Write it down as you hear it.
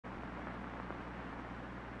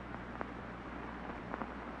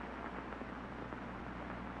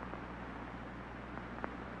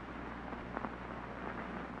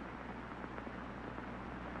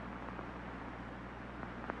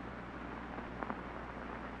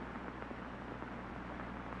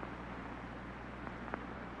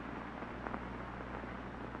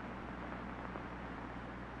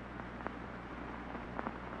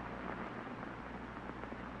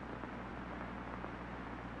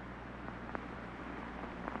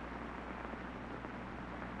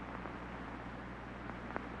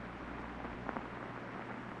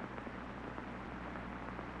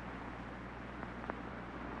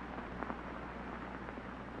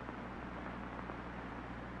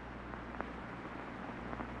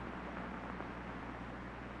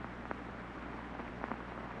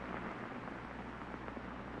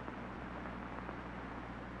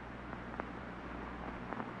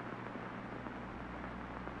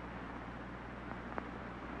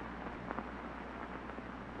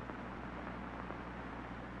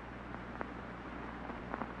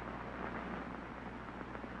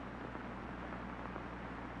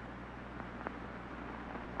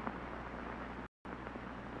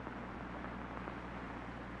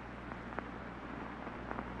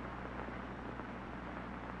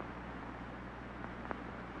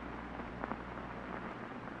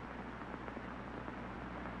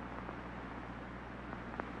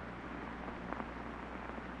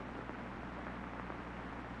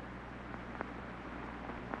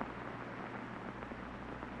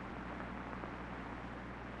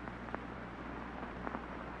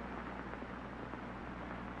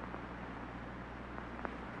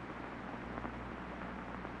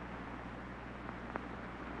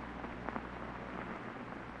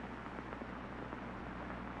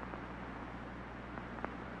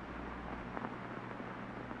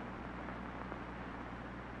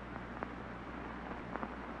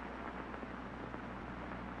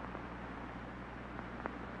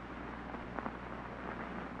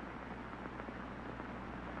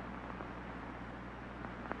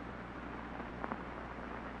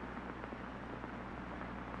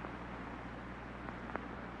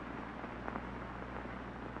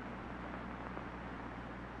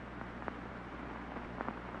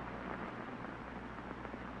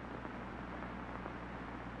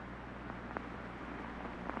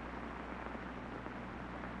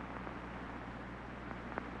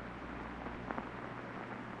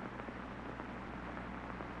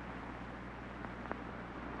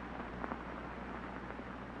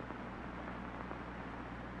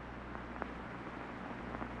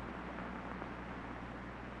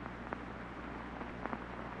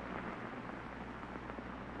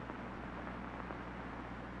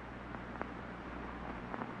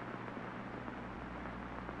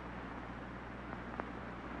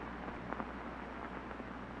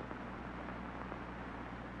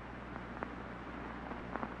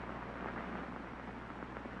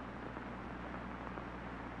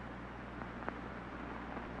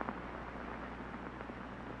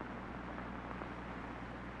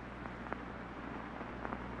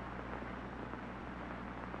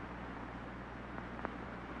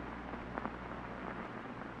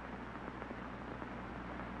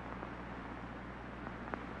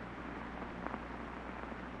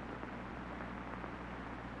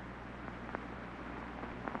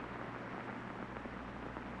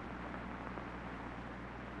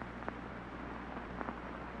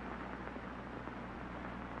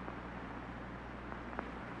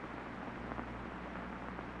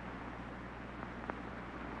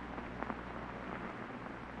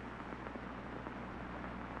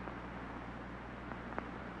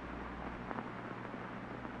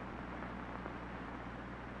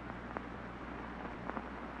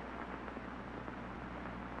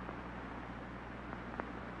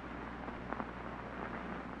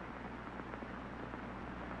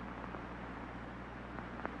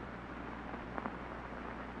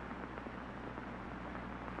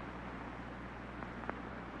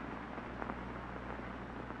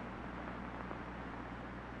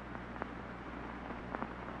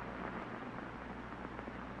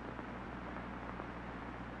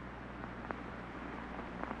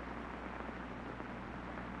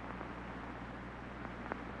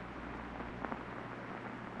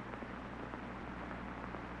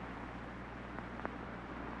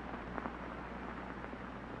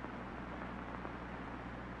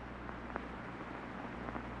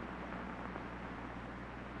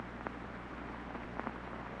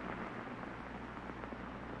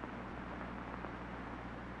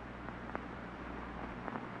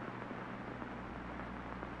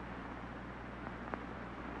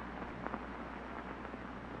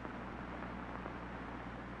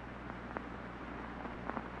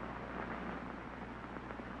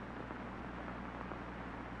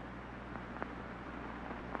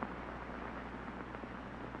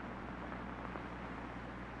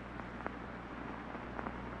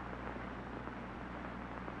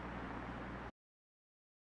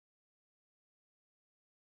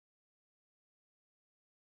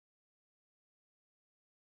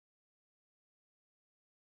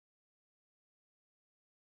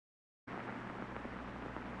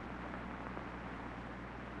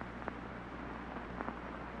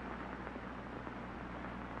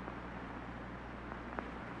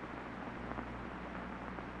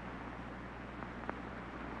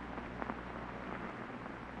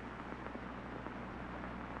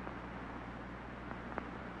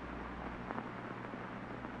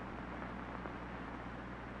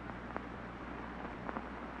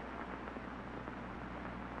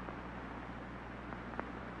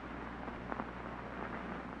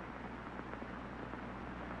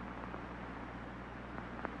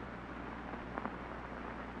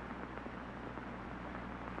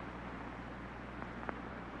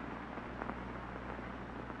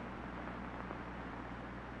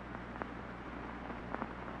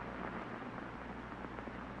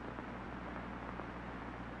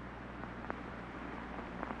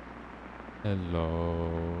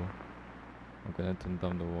Hello. I'm gonna turn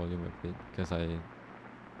down the volume a bit because I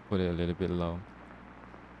put it a little bit low.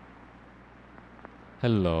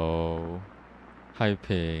 Hello. Hi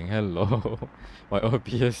Ping. Hello. My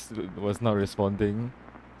OBS was not responding,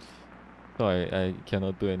 so I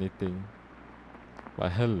cannot do anything.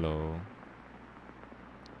 But hello.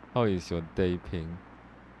 How is your day, Ping?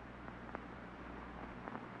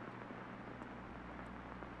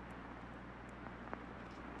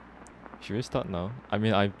 Should we start now? I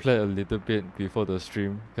mean, I played a little bit before the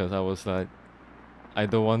stream because I was like, I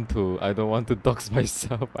don't want to dox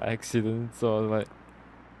myself by accident. So I was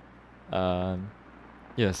like,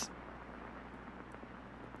 yes,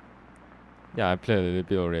 yeah, I played a little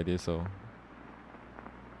bit already. So,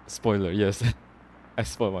 spoiler, yes, I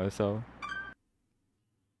spoiled myself.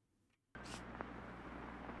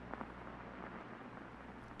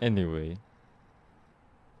 Anyway,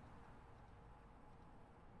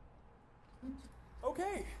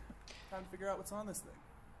 Okay, time to figure out what's on this thing.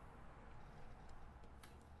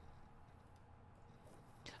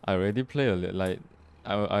 I already play a little, like,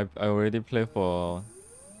 I already play for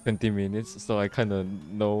 20 minutes, so I kind of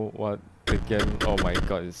know what the game. Oh my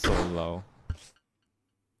god, it's so loud.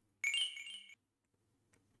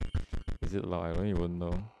 Is it loud? I don't even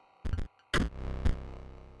know.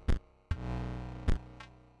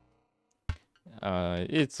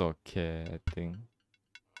 It's okay, I think.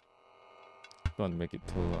 Don't make it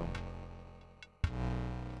too loud.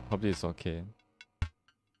 Hope it's okay.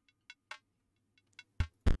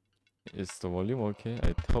 Is the volume okay?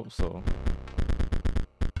 I hope so.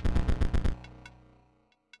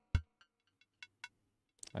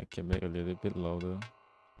 I can make a little bit louder.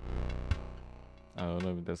 I don't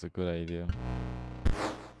know if that's a good idea.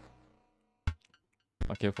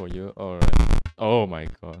 Okay for you? Alright. Oh my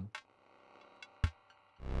god.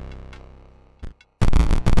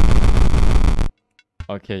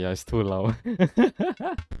 Okay, yeah, it's too loud.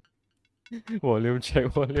 Volume check,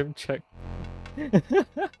 volume check.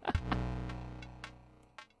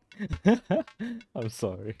 I'm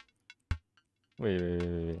sorry.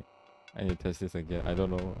 Wait. I need to test this again. I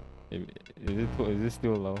don't know. Is it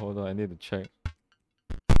still loud? Hold on, I need to check.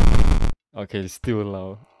 Okay, it's still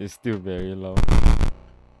loud. It's still very loud.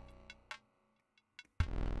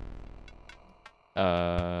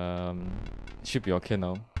 Should be okay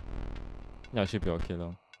now. Yeah, should be okay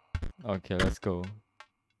now. Okay, let's go.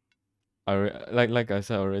 Like I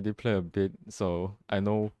said, I already played a bit, so I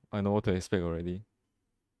know what to expect already.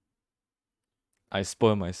 I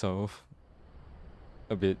spoiled myself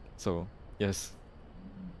a bit, so yes.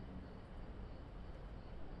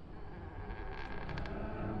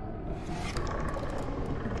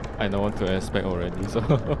 I know what to expect already, so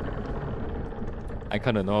I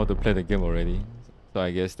kind of know how to play the game already. So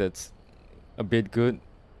I guess that's a bit good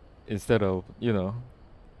instead of,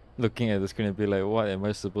 looking at the screen and be like, what am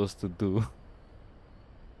I supposed to do?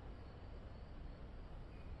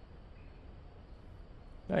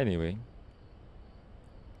 Anyway.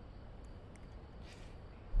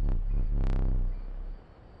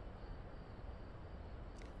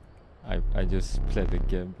 I just played the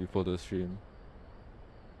game before the stream.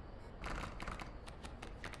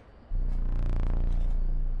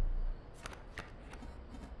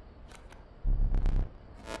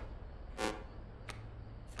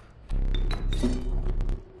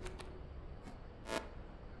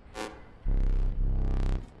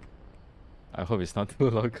 I hope it's not too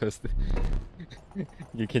loud because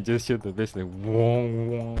you can just hear the bass like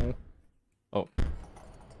wong. Oh.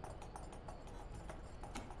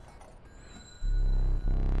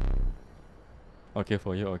 Okay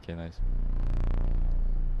for you? Okay, nice.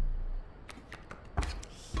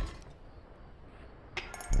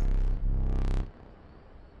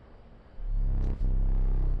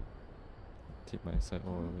 Tip my side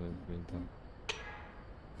all the way down.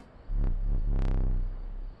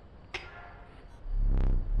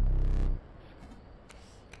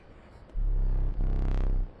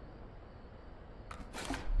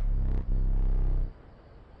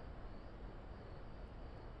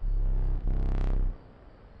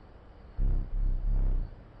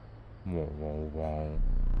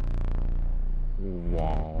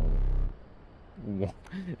 Wow.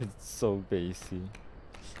 It's so bassy.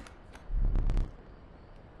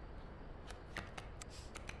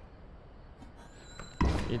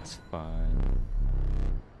 It's fine.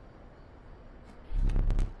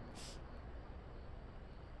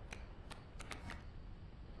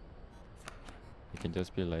 You can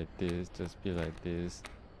just be like this, just be like this.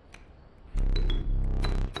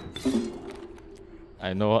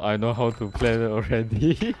 I know how to play it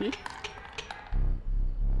already. 。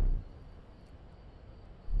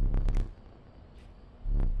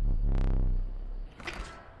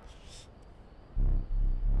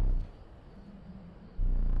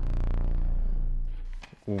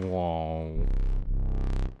Wow.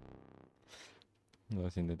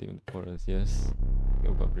 Was in the deep forest, yes.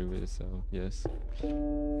 Go back reveal itself, yes.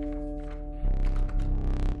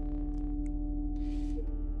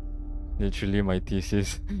 Literally my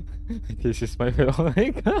thesis. This is my oh my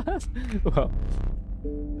god. Wow.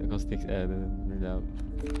 The caustics added without.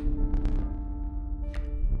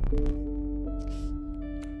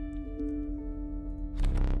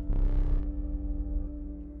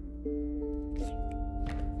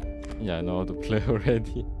 Yeah, I know how to play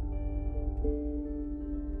already.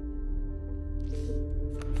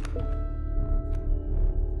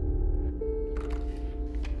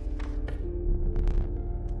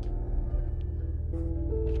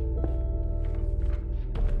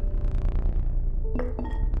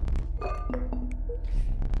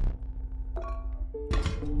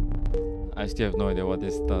 I still have no idea what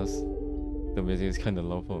this does. The music is kinda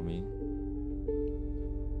low for me.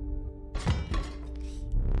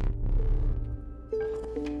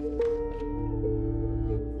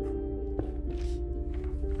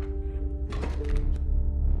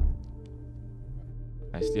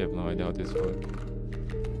 I still have no idea how this works.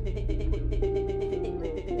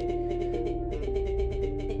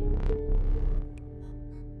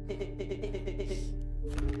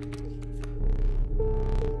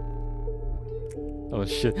 Oh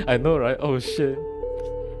shit, I know right? Oh shit.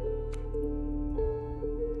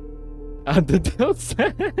 Undertale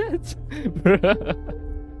set! Bruh.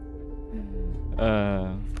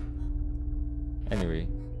 Anyway.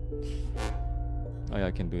 Oh yeah,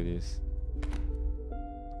 I can do this.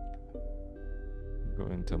 Go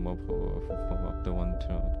into more form after one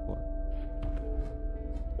turn output.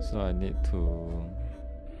 So I need to...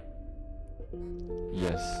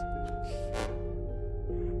 Yes.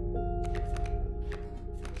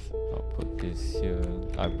 I'll put this here.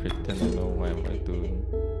 I pretend I know what am I doing.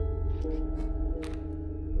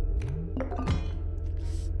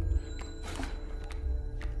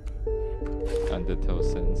 Undertale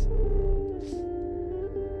sense.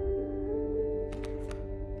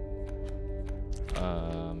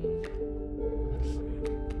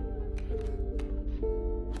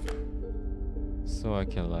 So I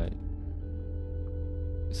can like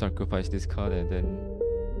sacrifice this card and then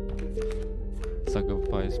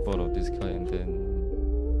sacrifice both of this card and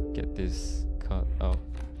then get this card out.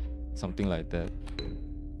 Something like that.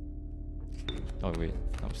 Oh wait,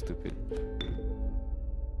 I'm stupid.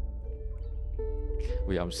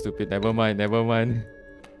 Wait, I'm stupid. Never mind, never mind.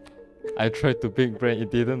 I tried to big brain,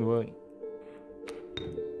 it didn't work.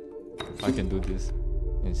 I can do this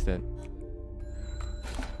instead.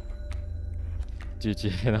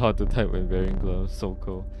 GG and how to type when wearing gloves. So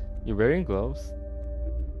cool. You wearing gloves?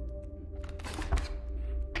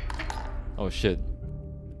 Oh shit.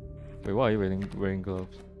 Wait, why are you wearing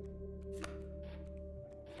gloves?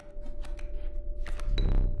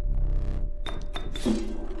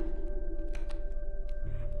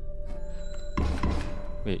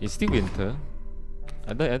 Wait, it's still winter?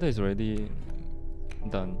 I thought it's already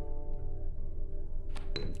done.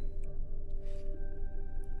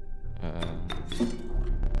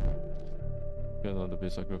 You know, the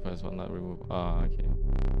big sacrifice will not remove. Ah, okay.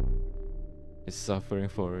 It's suffering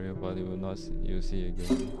for real, but it will not you see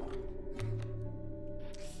again.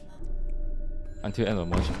 Until end of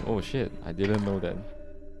March. Oh shit, I didn't know that.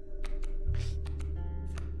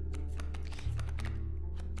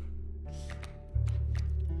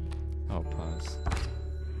 I'll pass.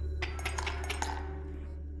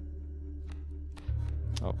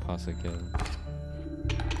 I'll pass again.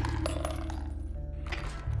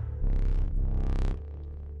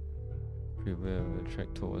 Prevail,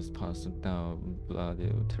 track towards passing down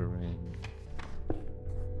bloody terrain.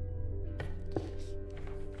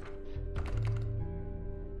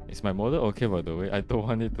 Is my model okay, by the way? I don't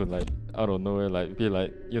want it to like out of nowhere like be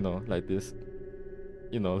like, you know, like this.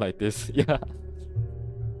 You know, like this. Yeah.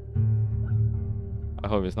 I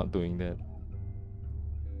hope it's not doing that.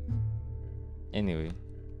 Anyway.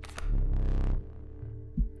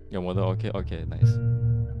 Your model okay? Okay, nice.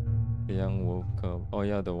 The young wolf cub. Oh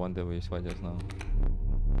yeah, the one that we saw just now.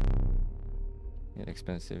 Yeah,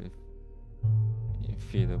 expensive.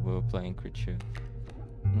 Feedable flying creature.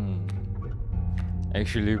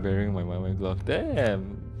 Actually wearing my glove.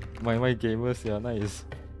 Damn! My gamers, yeah, nice.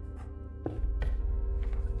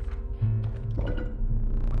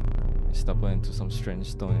 Stumble into some strange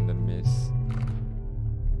stone in the mist.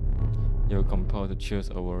 You're compelled to choose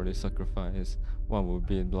a worldly sacrifice. One will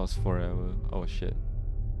be lost forever. Oh shit.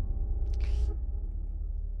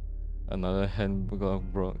 Another hand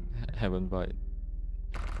glove broke. Heaven bite.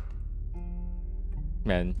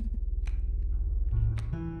 Man.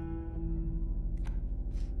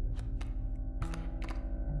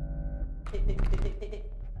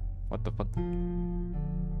 What the fuck?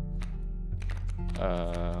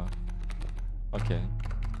 Okay.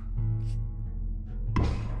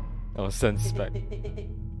 Oh, sense back.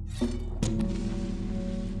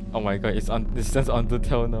 Oh my god, it says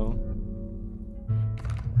Undertale now.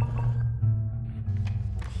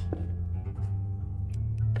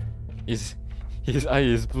 His eye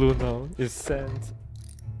is blue now. It's sent.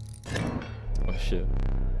 Oh shit.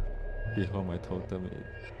 Behold my totem.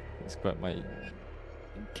 It's got my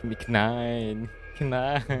Knight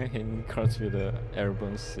cards with the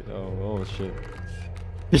airborne. Oh shit.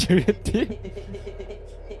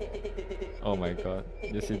 Oh my god.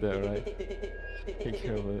 You see that, right? Take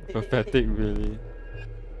care of it. Pathetic, really.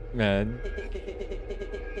 Man.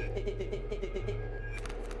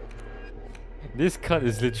 This card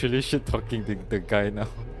is literally shit talking the guy now,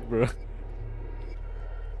 bro.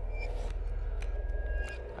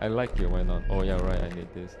 I like it, why not? Oh yeah, right, I need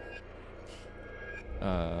this.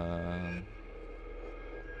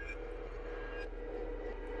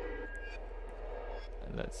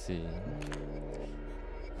 Let's see.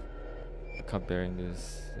 The card bearing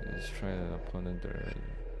this is try the opponent directly.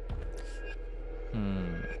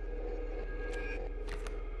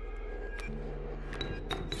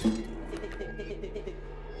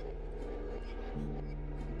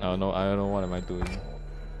 Oh no, I don't know what am I doing.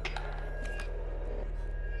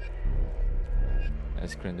 I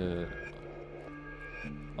screened it.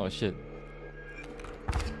 Oh shit.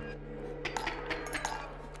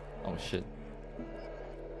 Oh shit.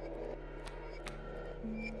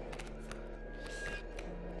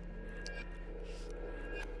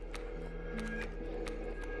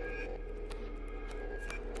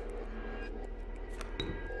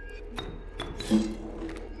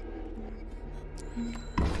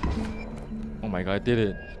 Oh my god, I did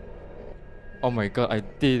it. Oh my god, I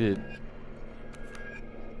did it.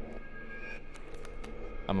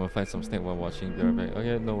 I'm gonna find some snake while watching. Be right back.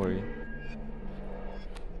 Okay, no worry.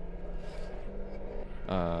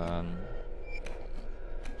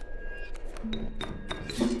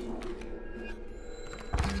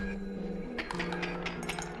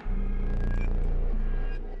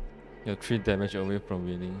 You're 3 damage away from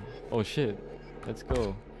winning. Oh shit. Let's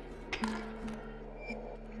go.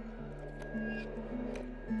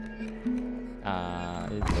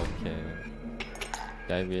 It's okay.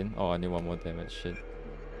 Did I win? Oh, I need 1 more damage. Shit.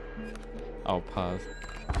 I'll pass.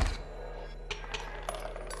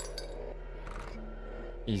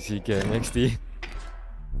 Easy game, XD.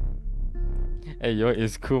 Hey yo,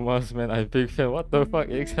 it's Kumas, man. I'm big fan. What the fuck,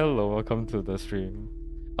 X? Hello, welcome to the stream.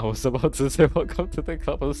 I was about to say welcome to the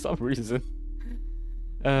club for some reason.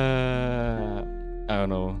 I don't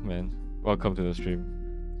know, man. Welcome to the stream.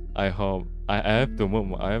 I hope I have to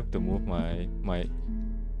move. I have to move my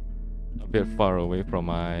a bit far away from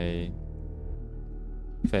my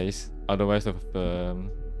face. Otherwise, the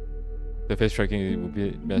face tracking will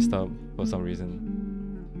be messed up for some reason.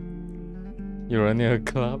 You're running a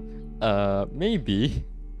club? Maybe.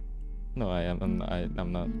 No,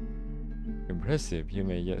 I'm not. Impressive. You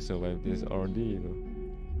may yet survive this ordeal.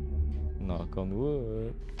 Knock on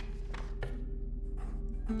wood.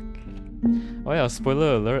 Oh yeah,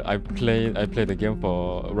 spoiler alert, I played the game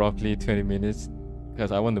for roughly 20 minutes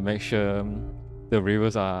because I want to make sure the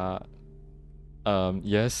reviews are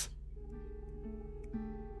yes.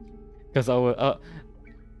 Because I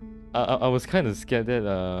was kind of scared that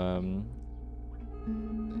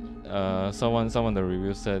someone in the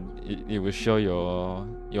review said it will show your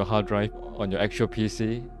hard drive on your actual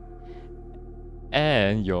PC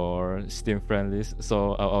and your Steam friend list.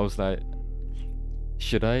 So I was like,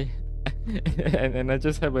 should I? and I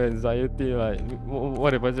just have an anxiety, like,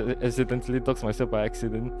 what if I accidentally dox myself by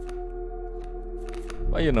accident?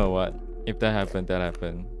 But you know what? If that happened, that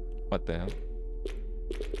happened. What the hell?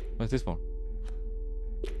 What's this for?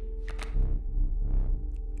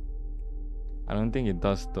 I don't think it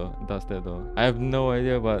does that though. I have no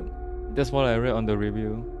idea, but that's what I read on the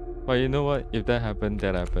review. But you know what? If that happened,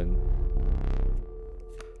 that happened.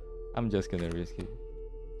 I'm just gonna risk it.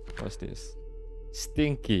 What's this?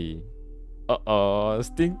 Stinky. Uh-oh,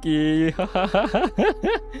 Stinky.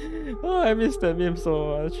 Oh, I miss that meme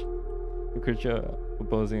so much. The creature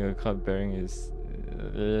opposing a card bearing is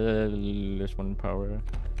less 1 power.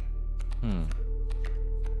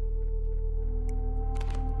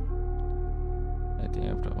 I think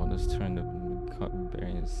after all this turn, the card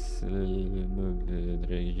bearing is move the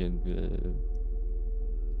region.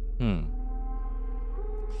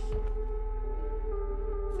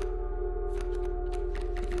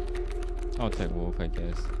 I'll take wolf, I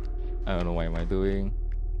guess. I don't know what am I doing.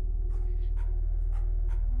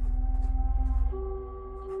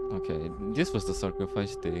 Okay, this was the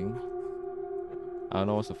sacrifice thing. I don't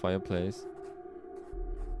know what's the fireplace.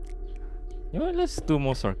 You know what, let's do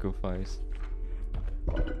more sacrifice.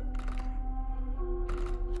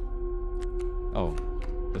 Oh,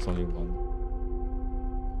 there's only one.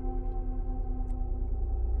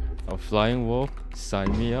 A flying wolf?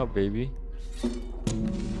 Sign me up, baby.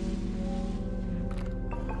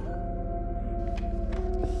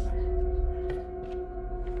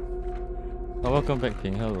 Oh, welcome back,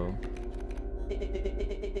 Ping. Hello.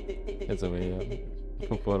 There's a way up.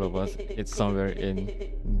 For both of us, it's somewhere in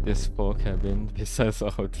this fog cabin besides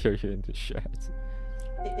our theory in the shed.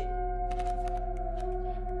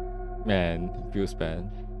 Man, it feels bad.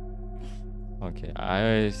 Okay,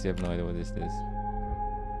 I still have no idea what this is.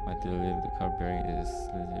 I believe the car bearing is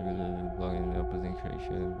blocking the opposing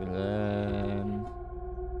creation.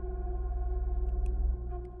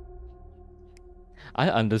 I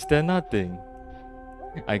understand nothing.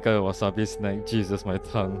 I got a wasabi snack. Jesus, my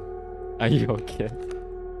tongue. Are you okay?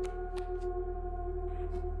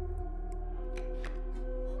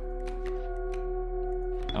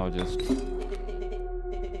 I'll just...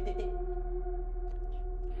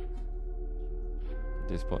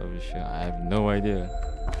 this part of the shit, I have no idea.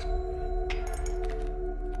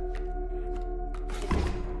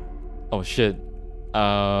 Oh shit.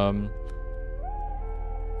 Uh-oh.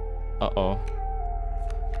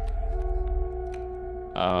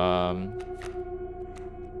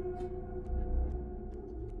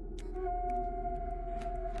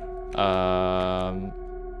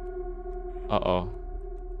 Uh-oh.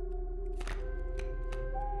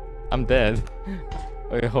 I'm dead.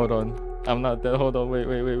 Wait, hold on. I'm not dead. Hold on. Wait.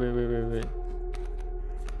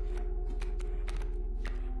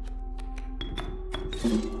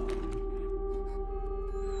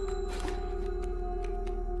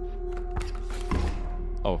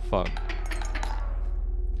 Oh, fuck.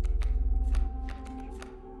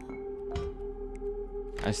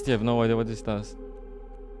 I still have no idea what this does.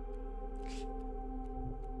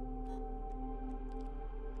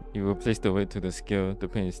 You will place the weight to the scale. The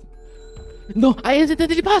pain is... No! I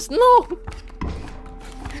accidentally passed! No!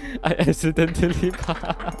 I accidentally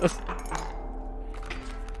passed.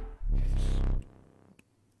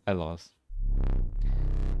 I lost.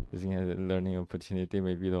 Using a learning opportunity,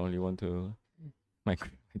 maybe the only one to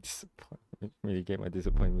migrate my disappointment. Mitigate my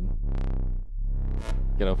disappointment.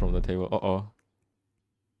 Get out from the table. Uh-oh.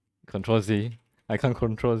 Control Z. I can't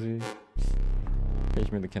control Z.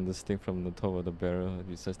 Page me the candlestick from the top of the barrel.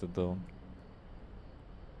 Recess the door.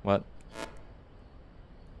 What?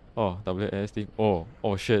 Oh, WASD. Oh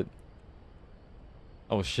shit.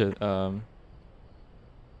 Oh shit. That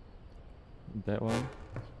one.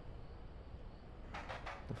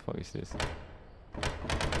 The fuck is this?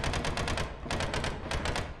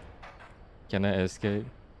 Can I escape?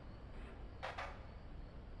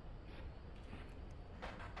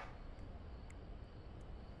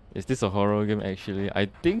 Is this a horror game actually? I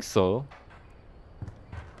think so.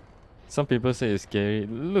 Some people say it's scary.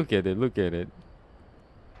 Look at it.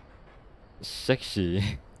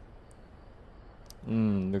 Sexy.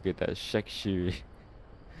 Look at that sexy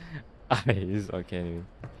eyes. Okay, anyway.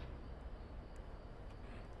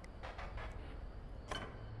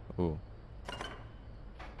 Oh.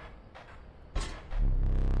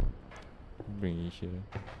 Bring it here.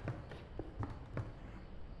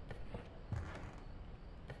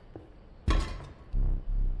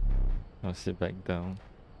 I'll sit back down.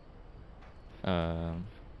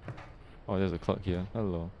 Oh, there's a clock here.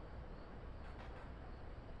 Hello.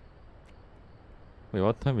 Wait,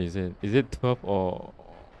 what time is it? Is it 12 or...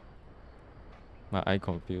 My eye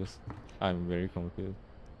confused. I'm very confused.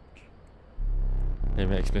 Let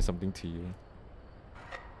me explain something to you.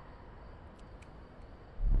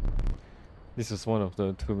 This is one of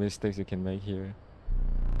the 2 mistakes you can make here.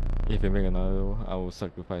 If you make another, I will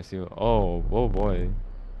sacrifice you. Oh boy.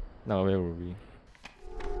 Now where were we?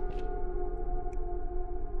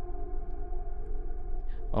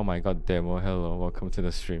 Oh my god, Demo, hello, welcome to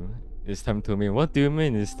the stream. It's time to meme. What do you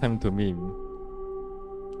mean it's time to meme?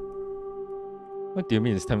 What do you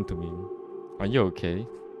mean it's time to meme? Are you okay?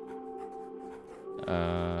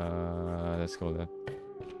 Let's go there.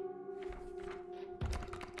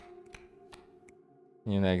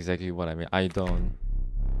 You know exactly what I mean. I don't.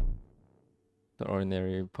 The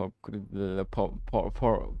ordinary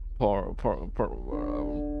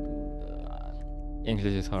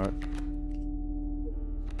English is hard.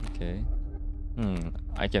 Okay.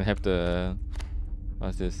 I can have the...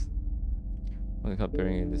 What's this? When the cup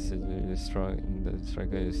bearing in the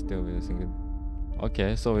striker is still with a single...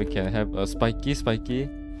 Okay, so we can have a spiky,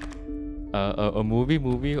 a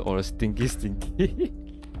movie, or a stinky.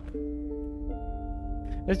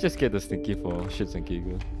 Let's just get the stinky for shits and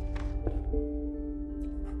giggles.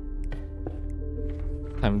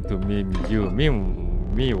 Time to meme you.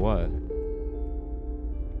 Meme me what?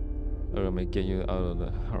 Or I may get you out of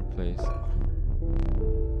the hard place.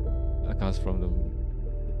 I comes from the.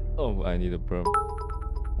 Oh, I need a burp.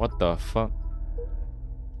 What the fuck?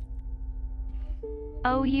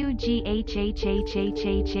 O U G H H H H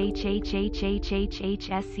H H H H H H H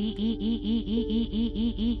S E E E E E E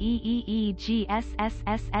E E E E E G S S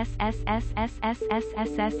S S S S S S S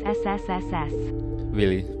S S S S S S.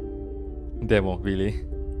 Really? Demo, really?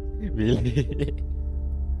 Really?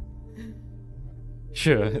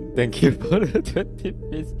 Sure, thank you for the 20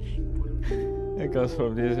 bits. It comes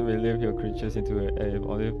from this, we leave your creatures into an ape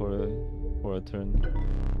only for a turn.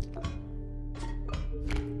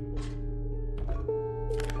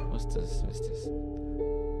 What's this?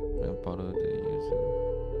 The border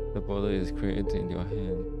the border is created in your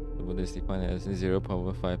hand. The border is defined as 0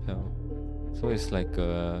 power 5 health. So it's like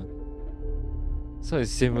so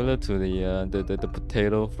it's similar to the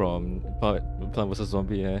potato from Plant vs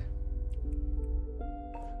Zombie, eh?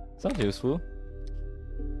 Sounds useful.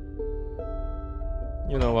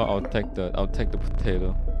 You know what? I'll take the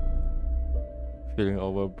potato. Feeling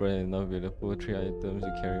overburdened enough with the full 3 items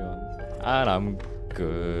to carry on. And I'm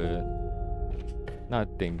good.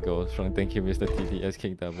 Nothing goes wrong. Thank you, Mr. TTS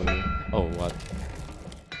King W. Oh, what?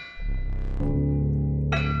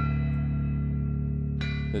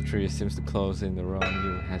 The tree seems to close in around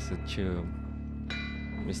you as a chill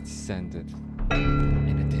mist descended.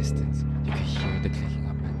 In the distance, you can hear the clicking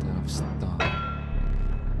of metal of stone.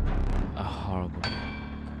 A horrible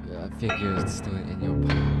figure stood in your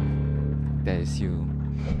path. That is you.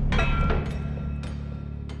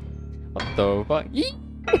 What the fuck?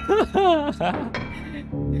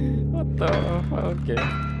 What the fuck? Okay.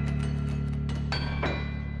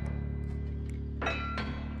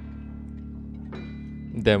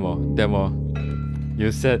 Demo.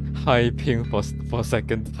 You said high ping for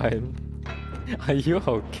second time. Are you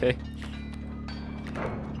okay?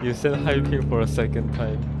 You said high ping for a second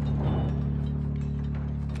time.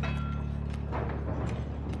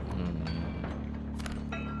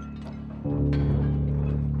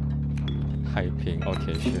 High ping.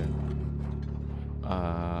 Okay, sure.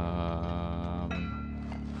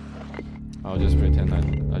 I'll just pretend I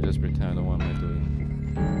don't know what am I doing.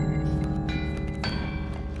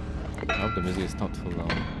 I hope the music is not too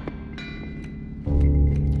loud.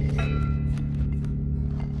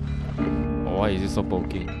 Oh, why is it so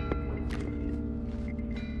bulky?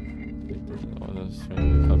 Oh, that's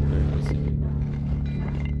trying to cut very easily.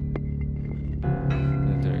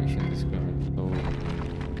 The direction discriminate. Oh.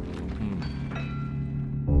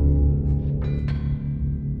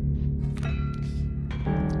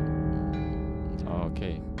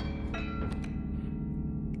 Okay.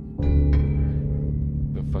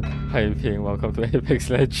 The fuck? Hi Ping, welcome to Apex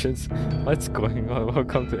Legends. What's going on?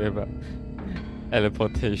 Welcome to Eva.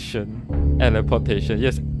 Teleportation.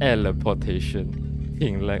 Yes, teleportation.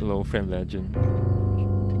 Ping like low frame legend.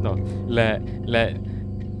 No,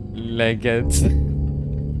 legends.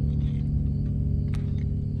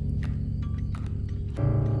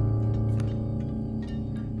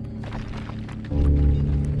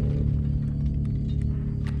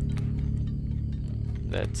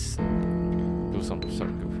 Let's do some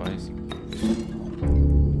sacrifice.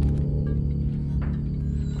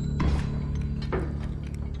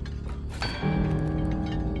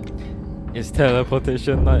 It's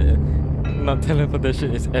teleportation, not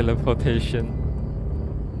teleportation, it's teleportation.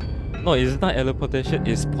 No, it's not teleportation,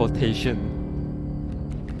 it's portation.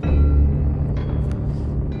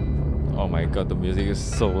 Oh my god, the music is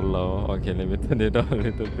so low. Okay, let me turn it down a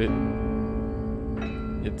little bit.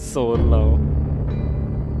 It's so low.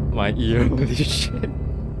 My ear, holy shit.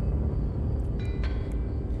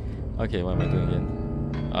 Okay, what am I doing again?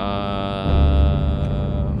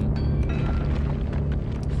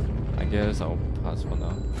 I guess I'll pass for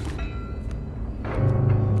now.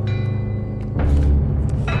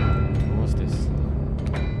 What's this?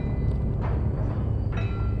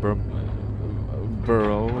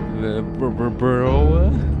 Burrow.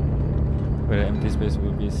 Where the empty space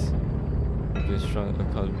will be strong. A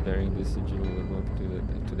color bearing this sigil will go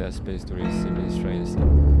to that space to receive instructions.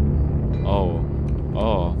 Oh.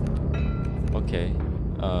 Okay.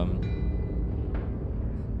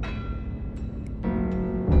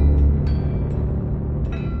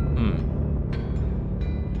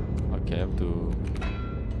 Okay, I have to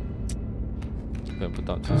put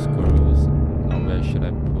down 2 screws. Now where should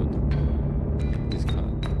I put this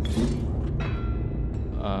card?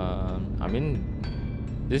 I mean,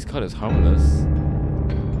 this card is harmless.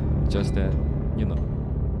 Just that, you know,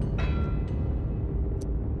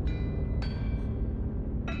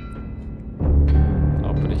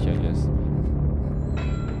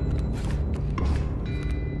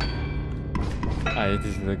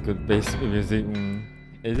 This is a good bass music.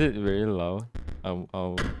 Is it very loud?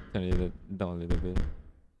 I'll turn it down a little bit.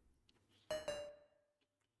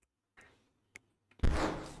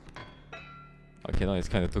 Okay, now it's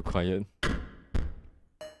kind of too quiet.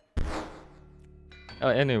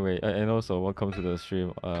 Anyway, and also welcome to the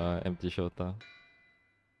stream, Empty Shota.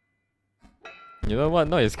 You know what?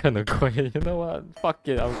 No, it's kind of quiet. You know what? Fuck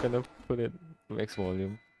it, I'm gonna put it max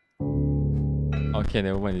volume. Okay,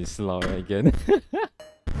 never mind, it's loud again.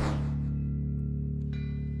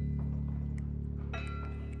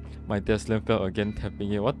 My Tesla fell again,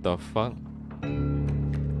 tapping it. What the fuck?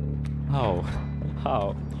 How?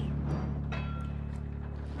 How?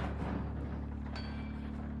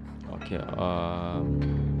 Okay,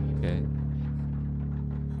 okay.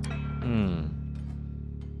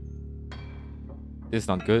 This is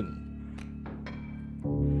not good.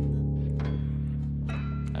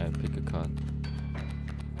 I pick a card.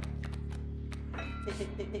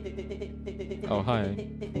 Oh, hi.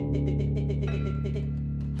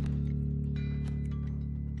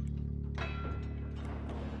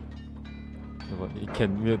 You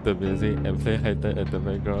can mute the music and play Hytale at the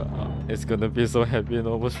background. It's gonna be so happy and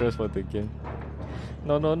overstressed for the game.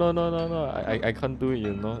 No. I can't do it,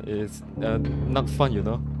 you know. It's not fun, you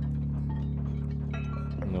know.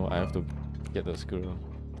 No, I have to get the screw.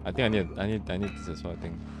 I think I need this as well, I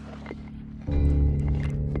think.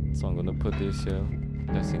 So I'm gonna put this here,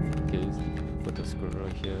 just in case. Put the screw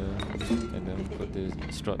here, and then put this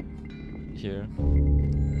strut here.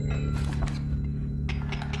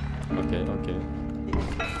 Okay.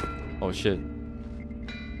 Oh shit.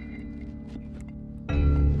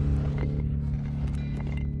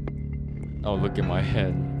 Oh, look at my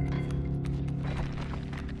head.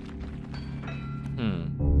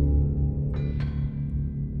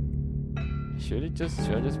 Should I just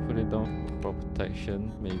put it down for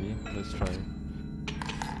protection? Maybe. Let's try.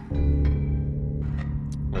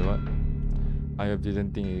 Wait, what? I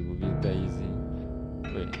didn't think it would be that easy.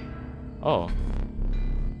 Wait. Oh.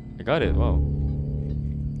 I got it. Wow.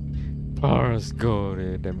 Let's go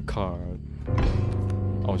to them card.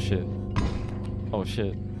 Oh shit. Oh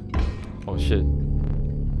shit. Oh shit.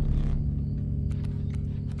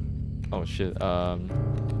 Oh shit.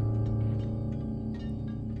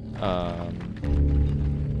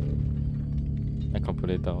 I can't put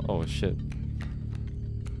it down. Oh shit.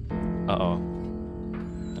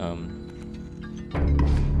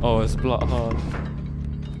 Oh, it's Bloodhound.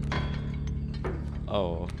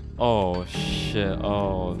 Oh shit.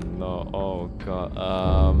 Oh no. Oh god.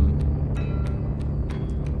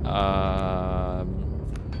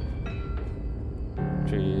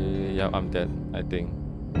 Three. Yeah, I'm dead, I think.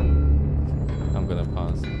 I'm gonna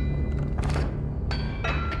pass.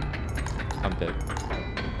 I'm dead.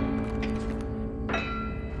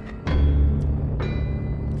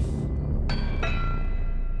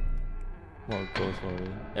 What goes for me?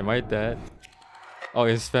 Am I dead? Oh,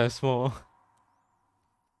 it's Phasmo.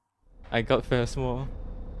 I got Phasmo.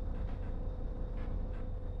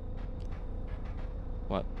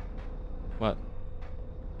 What?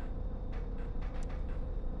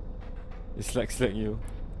 It's like you.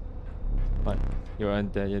 What? You're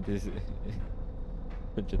undead, yeah, this is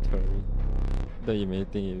purgatory. Though you may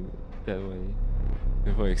think it that way.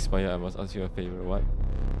 Before it expire, I must ask you a favor. What?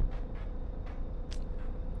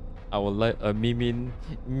 I would like a Mimintor.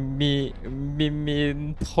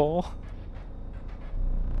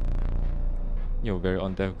 You're very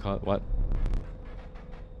on dev card. What?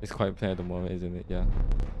 It's quite plain at the moment, isn't it? Yeah.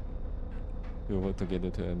 We work together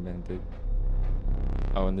to amend it.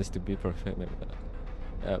 I want this to be perfect.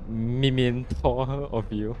 Mimintor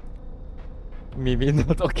of you.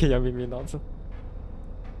 Miminot. Okay, yeah, Miminot.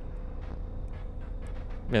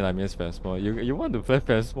 Man, I miss Phasmo. You want to play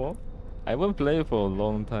Phasmo? I won't play it for a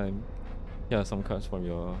long time. Yeah, some cards from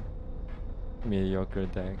your mediocre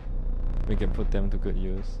deck. We can put them to good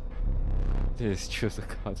use. Just choose a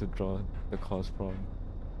card to draw the cost from.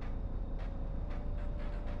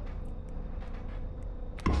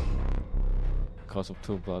 Cost of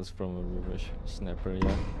 2 bloods from a reverse snapper,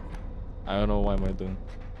 yeah. I don't know what am I doing.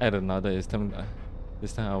 Add another, this time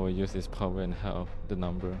I will use this power and help the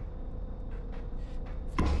number.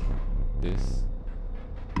 This.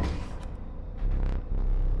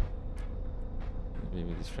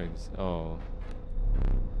 Maybe distract this. Oh.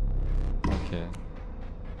 Okay.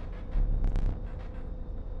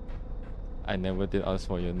 I never did ask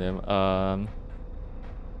for your name.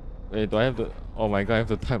 Wait, do I have to? Oh my god, I have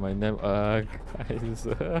to type my name. Guys.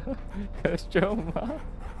 Question mark.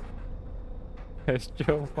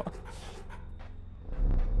 Question mark.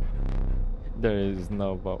 There is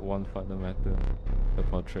now but one final matter. The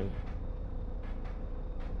portrait.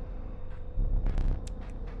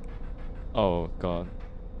 Oh god.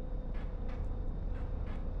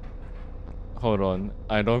 Hold on.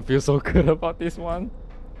 I don't feel so good about this one.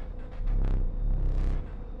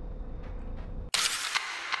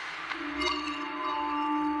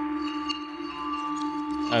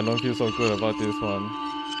 I don't feel so good about this one.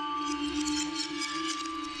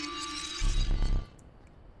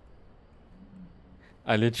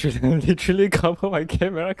 I literally covered my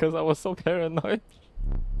camera because I was so paranoid.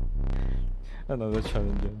 Another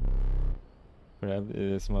challenger. Perhaps it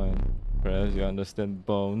is mine. Perhaps you understand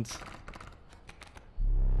Bones.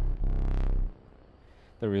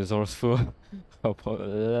 The resourceful.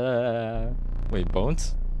 Wait,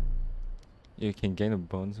 Bones? You can gain a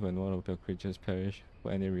bones when one of your creatures perish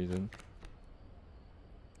for any reason.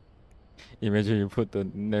 Imagine you put the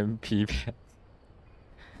name P pad.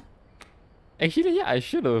 Actually, yeah, I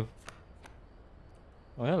should have.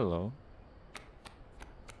 Oh, hello.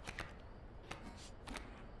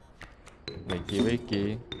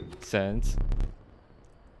 Wakey. Sense.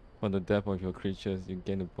 For the death of your creatures, you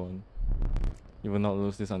gain a bone. You will not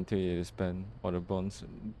lose this until it is spent, or the bones,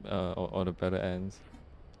 or the battle ends.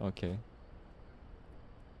 Okay.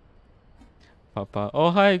 Papa.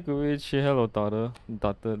 Oh, hi, Guichi. Hello, daughter.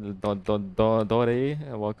 Daughter.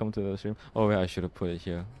 Welcome to the stream. Oh, wait, I should have put it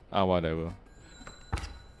here. Ah, whatever.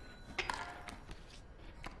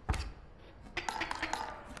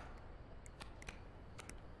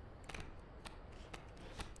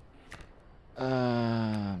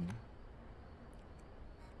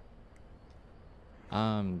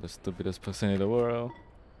 I'm the stupidest person in the world.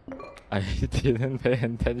 I didn't pay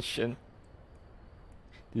attention.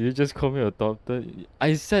 Did you just call me a doctor?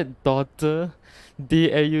 I said daughter.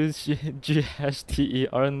 DAUGHTER,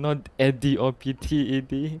 not Eddie or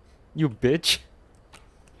PTED. You bitch.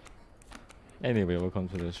 Anyway, welcome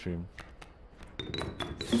to the stream.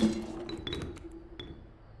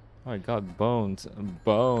 Oh, I got bones.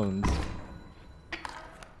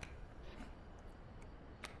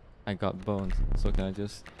 I got bones. So can I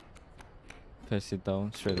just press it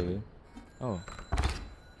down straight away? Oh,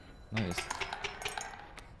 nice.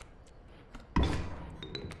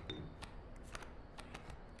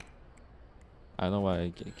 I know why I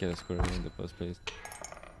get a squirrel in the first place.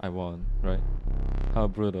 I won, right? How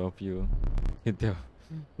brutal of you. You dealt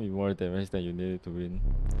me more damage than you needed to win.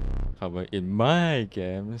 However, in my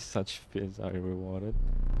game, such feats are rewarded.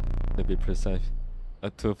 To be precise, a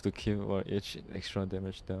 12 to kill or each extra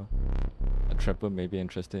damage dealt. A trapper may be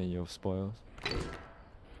interested in your spoils.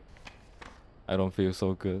 I don't feel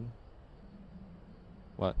so good.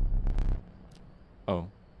 What? Oh.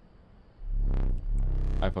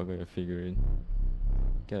 I forgot your figurine.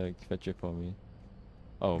 Gotta fetch it for me.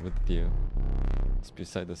 Oh, good deal. It's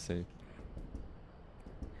beside the safe.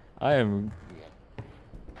 I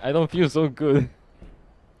don't feel so good.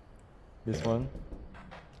 This one?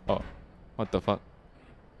 Oh, what the fuck?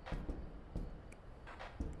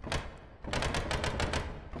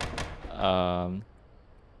 Oh,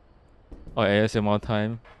 ASMR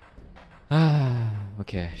time.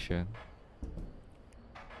 Okay, sure.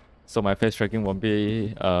 So my face tracking won't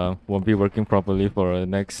be working properly for the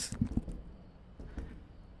next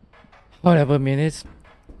whatever minutes.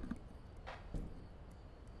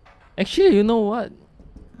 Actually, you know what?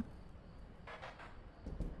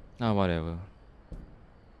 Ah, whatever.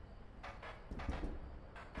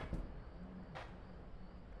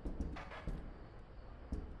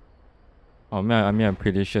 Oh man, I mean, I'm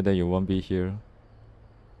pretty sure that you won't be here.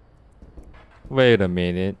 Wait a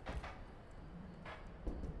minute.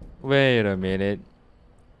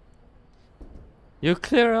 You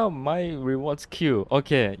clear out my rewards queue.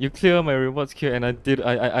 Okay, you clear my rewards queue, and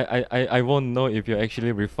I won't know if you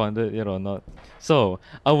actually refunded it or not. So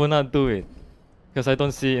I will not do it because I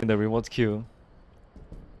don't see it in the rewards queue.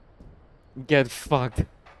 Get fucked.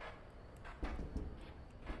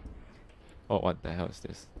 Oh, what the hell is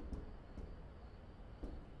this?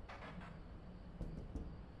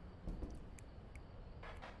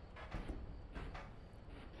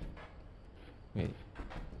 Wait.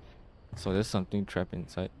 So there's something trapped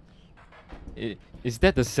inside. Is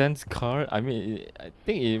that the sense card? I mean, I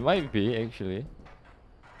think it might be actually.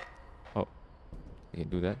 Oh, you can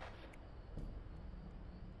do that.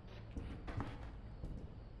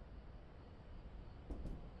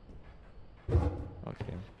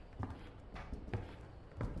 Okay.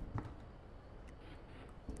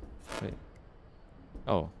 Wait.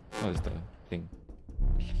 Oh, what is the thing?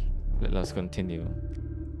 Let's continue.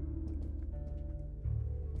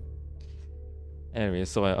 Anyway,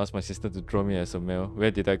 so I asked my sister to draw me as a male.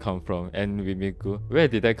 Where did that come from? And Wimiku. Where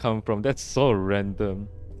did that come from? That's so random.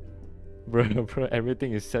 Bro,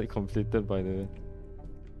 everything is set completed by the...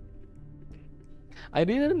 I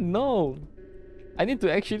didn't know. I need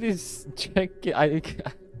to actually check it.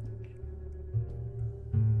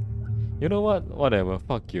 You know what? Whatever.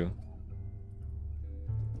 Fuck you.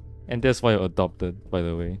 And that's why you're adopted, by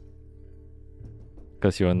the way.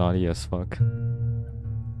 Because you're naughty as fuck.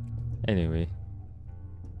 Anyway.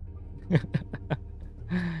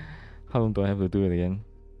 How long do I have to do it again?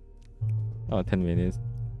 Oh, 10 minutes.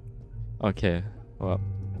 Okay, well.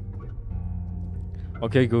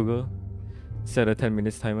 Okay, Google. Set a 10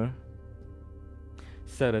 minutes timer.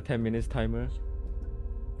 Set a 10 minutes timer.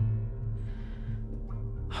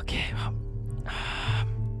 Okay, well.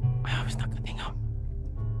 I hope it's not cutting out.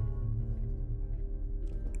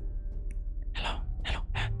 Hello.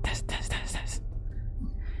 Test.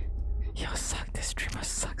 You suck, this streamer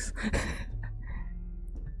sucks.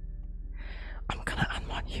 I'm gonna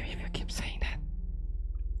unmod you if you keep saying that.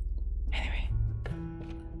 Anyway,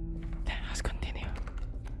 then let's continue.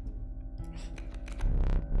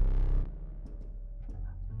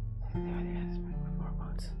 £4.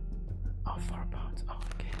 Oh, £4. Oh,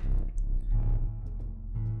 okay.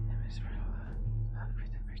 There is real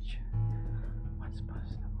rich. What's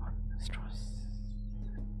possible? Straws.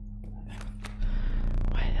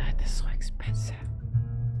 Why are they so expensive?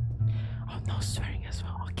 Oh, no swearing as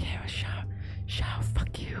well. Okay, well, Shao,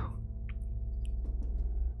 fuck you.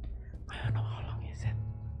 I don't know how long is it.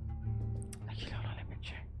 Actually, hold on, let me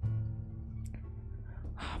check.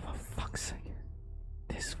 Oh, for fuck's sake.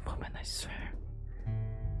 This woman, I swear.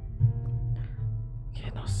 Okay,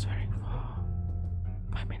 no swearing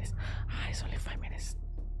for 5 minutes. It's only 5 minutes.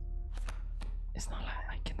 It's not like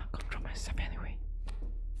I cannot control myself anyway.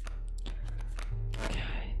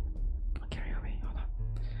 Okay, carry away. Hold on.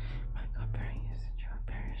 My comparing is that you are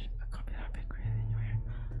perish. A copy of it created in your hair.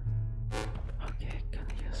 Okay,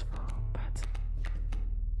 kinda useful, but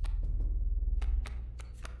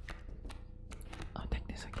I'll take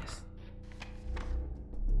this, I guess.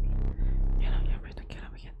 You're free to get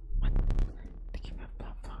up again. What? To keep your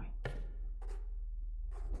blood flowing.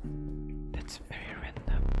 That's very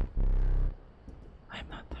random. I'm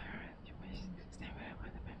not tired. You may stay wherever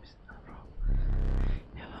the memes unroll.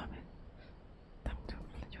 You allow me time to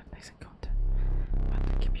let your next encounter, but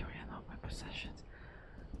to keep your hand off my possessions.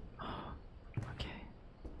 Oh, okay.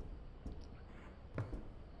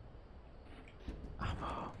 I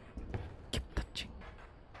will keep touching.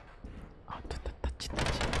 Oh, touching.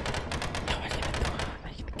 No, I can do it. I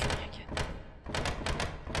can kill me again.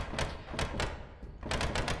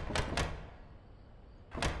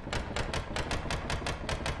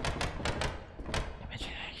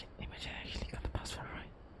 Imagine I actually got the password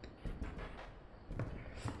right.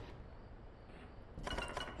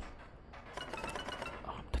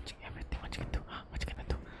 Oh, I'm touching everything. What you can do? What you gonna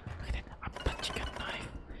do? Look at it. I'm touching a knife.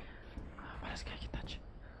 What else can I touch?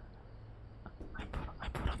 I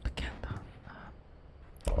put up the candle.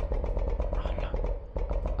 Oh look.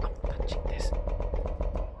 I'm touching this.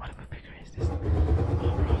 What a figure is this? Oh,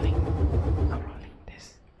 I'm rolling this.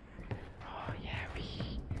 Oh yeah,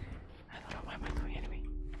 I don't know what am I doing anyway.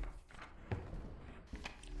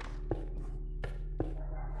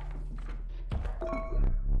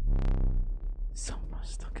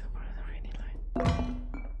 Someone's talking about the rainy line.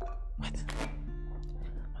 What?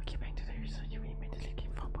 Okay, back to the research. You immediately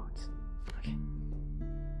gain 4 points. Okay.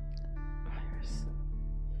 Pliers.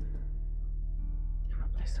 You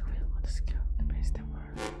replace the wheel with the skill to base them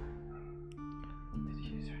were. The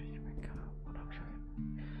user you make one option.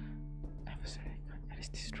 Adversary can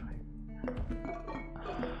at destroy.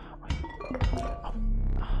 Wait. Oh.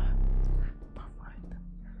 Perfect.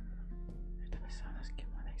 The missile has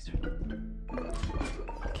given an extra.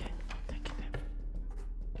 Okay, I'm taking them.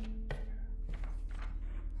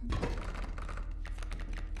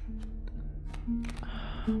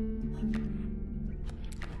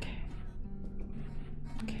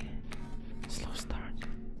 Okay. Slow start.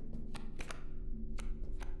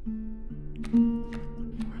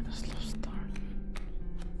 Where the slow start?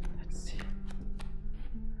 Let's see.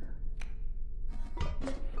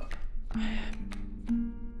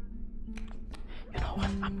 You know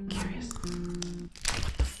what? I'm curious.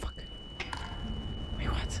 What the fuck? Wait,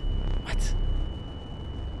 what? What?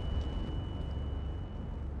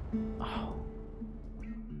 Oh.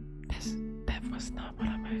 That was not what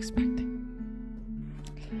I was expecting.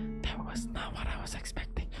 That was not what I was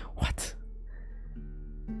expecting. What?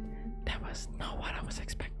 That was not what I was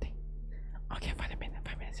expecting. Okay, 5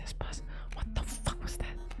 minutes has passed. What the fuck was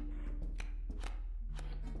that?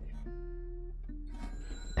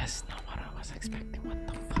 That's not what I was expecting. What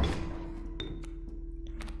the fuck?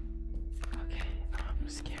 Okay,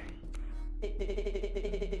 scary.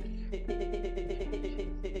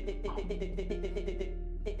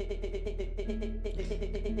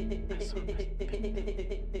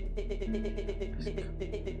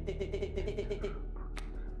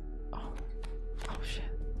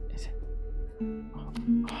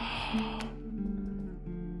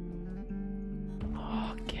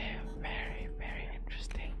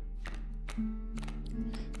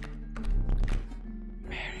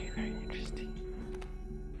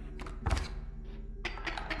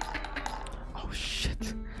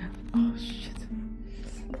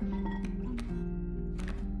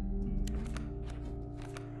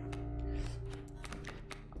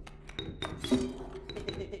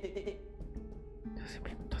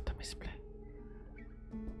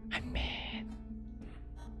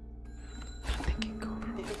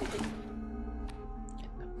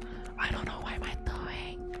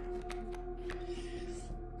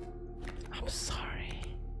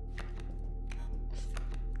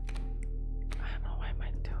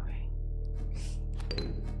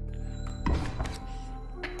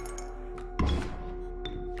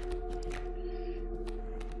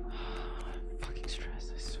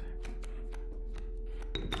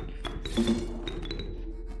 I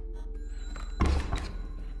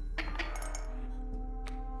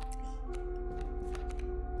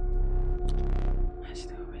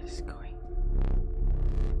still know where this is going.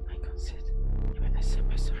 I can't sit. Even I said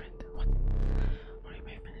my surrender. What? Only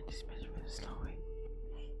movement in this measurement is slowly.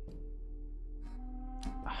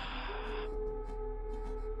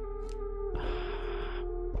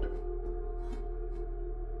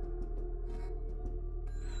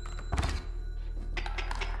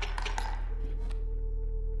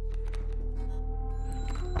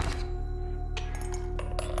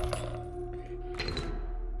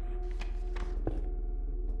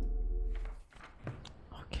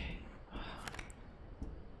 Okay.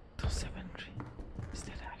 273. Is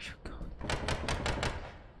that the actual code?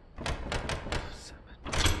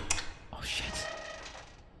 273. Oh shit.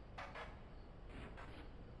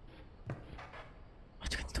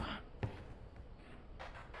 What you gonna do?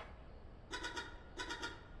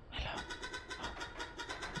 Hello? Oh.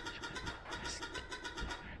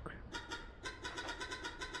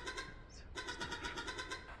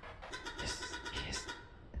 Yes, yes.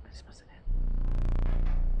 The message wasn't in.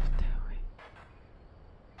 What the hell?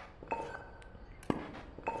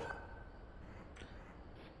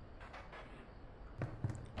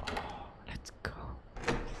 Oh, let's go.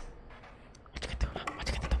 What you gonna do? What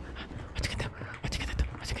you gonna do? What you gonna do? What you gonna do?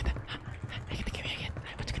 What you gonna do? Are you gonna give me again?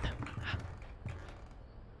 What you gonna do?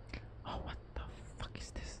 Oh, what the fuck is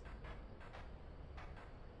this?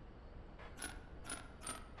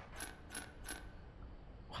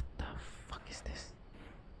 What the fuck is this?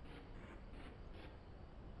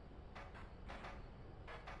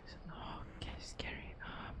 Okay, scary.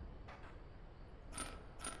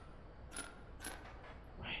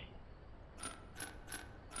 Wait.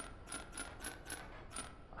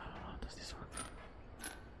 I don't know. Does this work?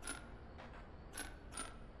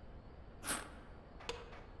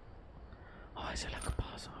 Oh, is it like a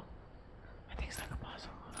puzzle? I think it's like a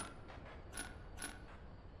puzzle. Hold on.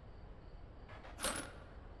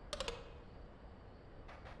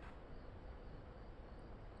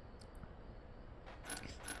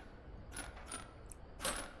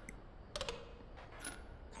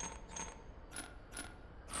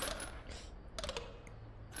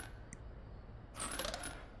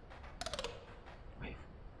 Wait,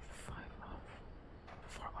 5 off,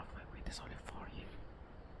 4 off. Wait, there's only 4 here.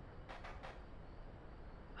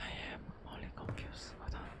 I am only confused.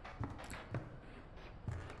 Hold on.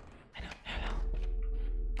 Hello, hello.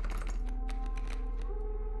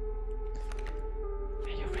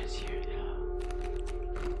 Hey, your friends here. Hello.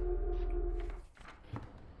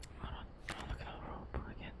 Hold on. I'll look at our rope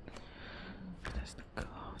again. That's the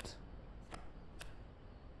code.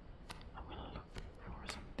 I'm gonna look for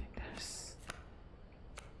something that's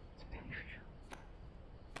something unusual.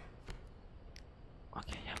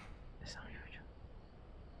 Okay, yeah, it's unusual.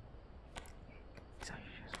 It's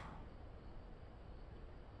unusual as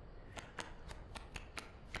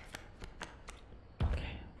well.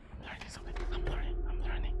 Okay, I'm learning something. I'm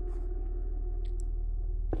learning.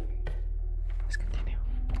 Let's continue.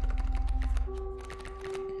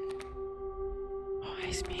 Oh,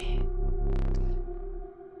 it's me.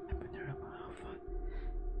 I'm vulnerable. How fun.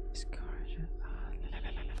 Discourage.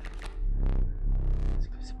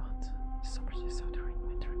 Exclusive amount. Super just during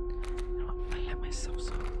my turn. You know what? I let myself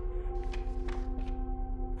so.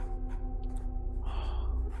 Oh.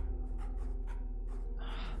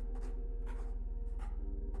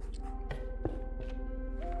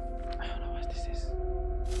 I don't know what this is.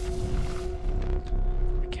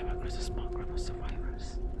 We came across a small group of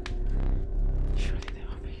survivors. Surely they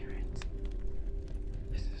overhear it.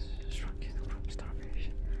 This is shrunken from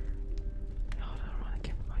starvation. Now the run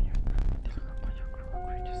came upon you. They look upon your group of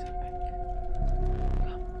creatures and beg.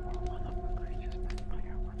 Come, one of my creatures by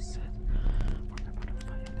fire once said, remember the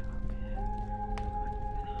fire that will be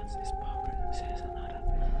enhance this power, says another.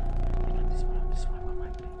 Even this one of the survivor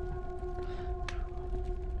might be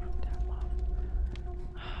from their mouth.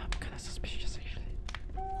 I'm kinda suspicious actually.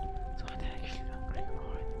 So are they actually hungry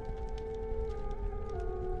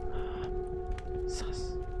or sus.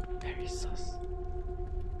 Very sus.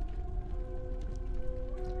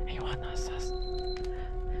 Anyone sus?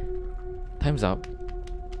 Time's up.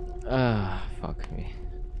 Fuck me.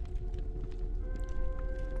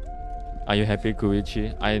 Are you happy,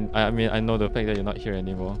 Kuichi? I mean, I know the fact that you're not here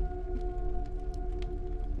anymore.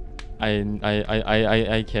 I'm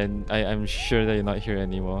sure that you're not here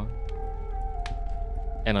anymore.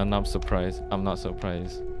 And I'm not surprised. I'm not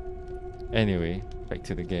surprised. Anyway, back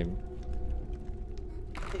to the game.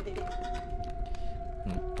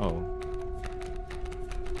 Oh.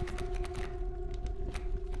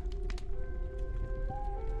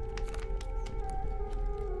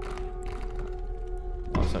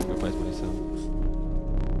 sacrifice myself.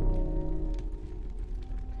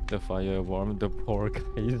 The fire warmed the poor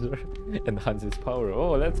Kaiser, enhanced his power.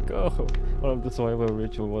 Oh, let's go! One of the survival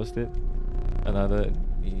ritual was it? Another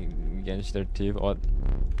against their teeth. Or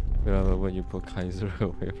when you put Kaiser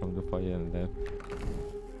away from the fire and left.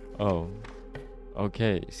 Oh,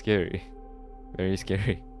 okay, scary, very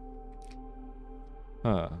scary.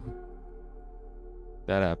 Huh?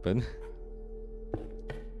 That happened.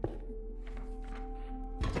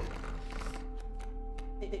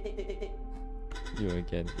 You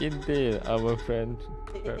again. Indeed, our friend.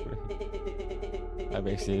 I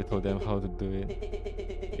basically told them how to do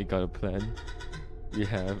it. We got a plan. We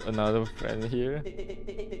have another friend here.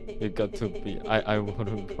 We got to be. I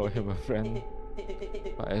wouldn't call him a friend,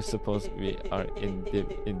 but I suppose we are in deep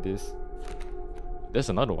in this. There's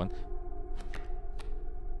another one.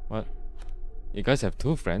 What? You guys have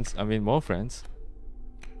two friends? I mean, more friends.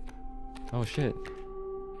 Oh shit.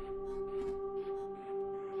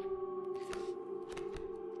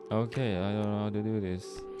 Okay, I don't know how to do this.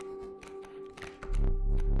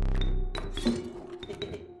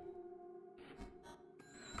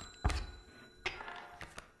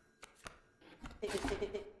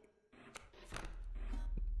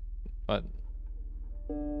 But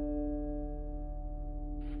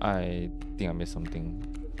I think I missed something.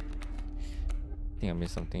 I think I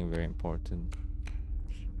missed something very important.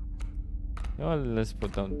 Oh, let's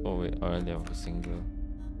put down. Oh wait, earlier was a single.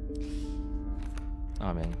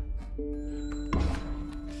 Ah man.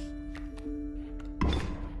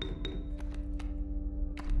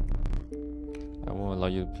 I won't allow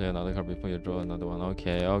you to play another card before you draw another one.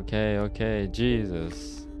 Okay, okay, okay.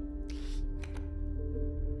 Jesus.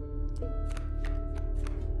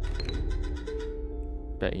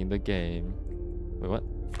 Back in the game. Wait, what?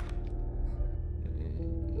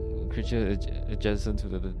 Creature adjacent to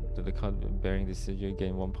the card bearing this sigil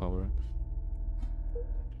gain 1 power.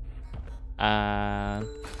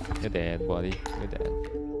 You're dead, buddy. You're dead.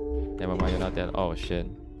 Never mind, you're not dead. Oh shit.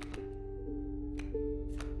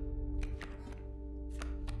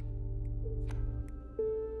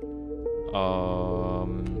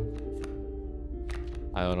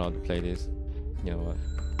 I don't know how to play this. You know what?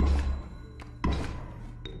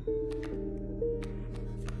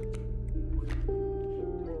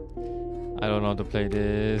 I don't know how to play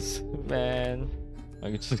this, man.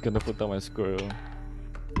 I'm just gonna put down my squirrel.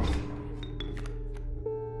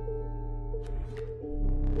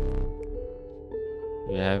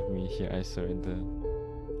 You have me here, I surrender.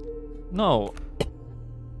 No!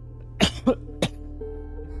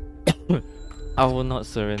 I will not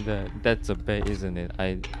surrender. That's a bait, isn't it?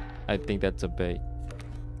 I think that's a bait.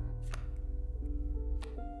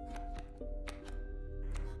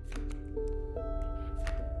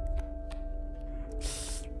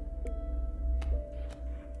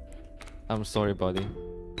 I'm sorry, buddy.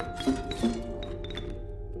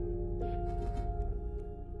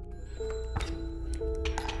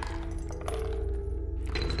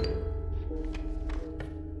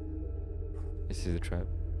 This is a trap.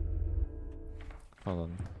 Hold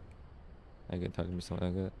on. I can tell me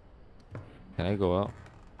something good. Can I go out?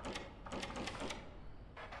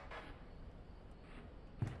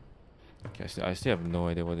 Okay, I still have no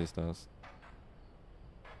idea what this does.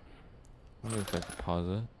 I'm gonna try to pause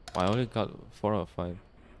it. I only got 4 out of 5.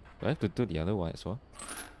 Do I have to do the other one as well?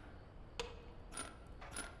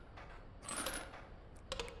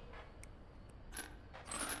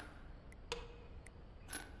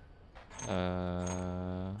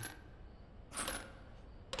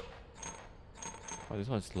 Oh, this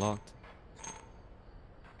one's locked.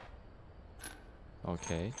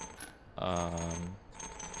 Okay. I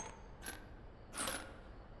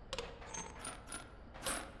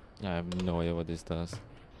have no idea what this does.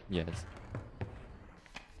 Yes.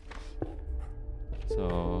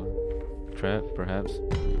 So, trap perhaps.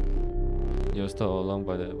 You're still along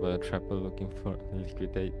by the trapper looking for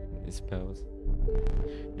liquidate his spells.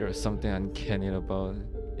 There is something uncanny about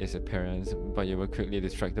its appearance, but you were quickly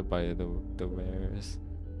distracted by the wares.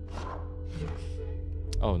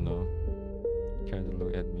 Oh no. Care to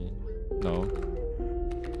look at me? No.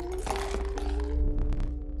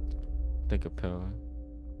 Take a pill.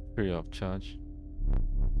 Free of charge.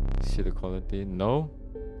 See the quality? No.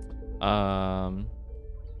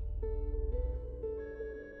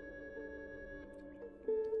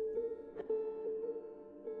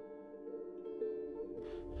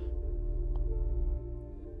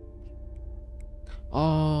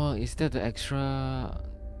 Oh, is that the extra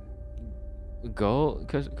gold?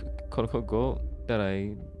 Quote gold that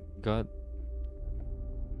I got?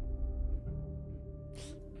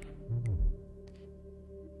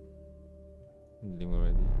 Leave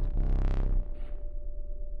already.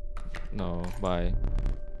 No, bye.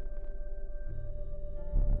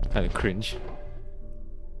 Kinda cringe.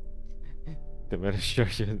 The meta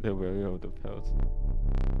structure is the value of the pelts.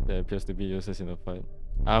 There appears to be useless in the fight.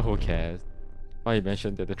 Ah, who cares? Why you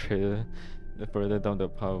mentioned that the trader further down the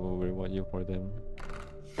path will reward you for them.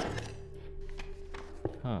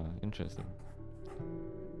 Huh, interesting.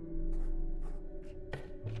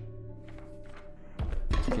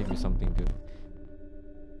 Give me something good.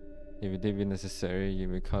 If it be necessary, you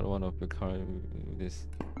may cut one of your cards with this.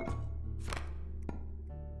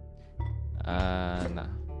 Nah.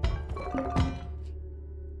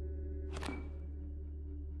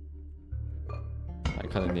 I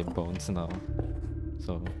kinda need bones now,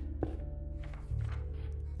 so.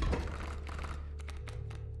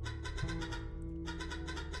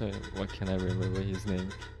 So what can I remember his name?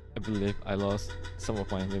 I believe I lost some of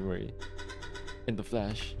my memory in the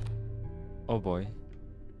flash. Oh boy.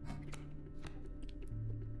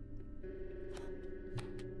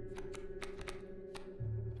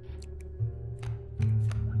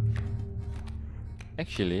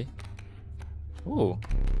 Actually, oh,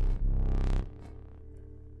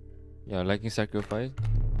 yeah, liking sacrifice.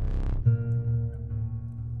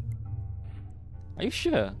 Are you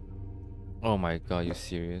sure? Oh my god, you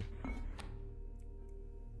serious?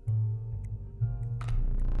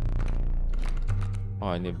 Oh,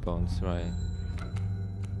 I need bones, right?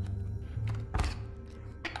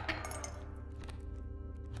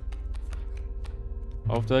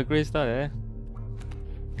 Off to a great start, eh?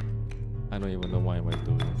 I don't even know why am I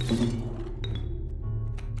doing it.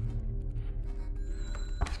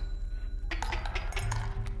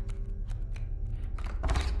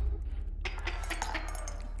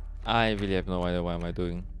 I really have no idea what am I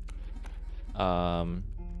doing. I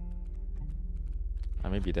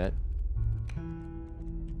may be dead.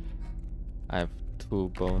 I have 2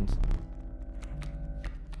 bones.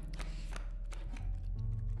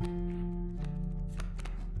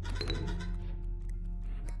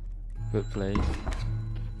 Good play.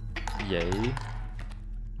 Yay.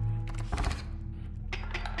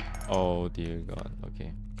 Oh dear god,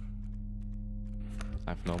 okay. I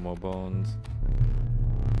have no more bones.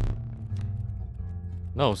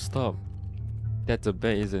 No, stop. That's a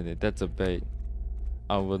bait, isn't it? That's a bait.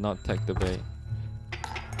 I will not take the bait.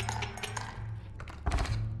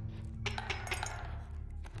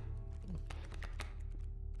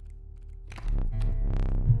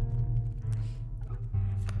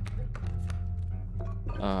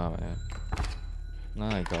 Oh man. No,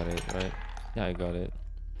 I got it, right? Yeah, I got it.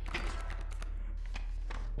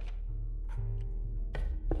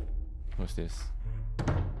 What's this?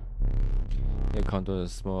 You encountered a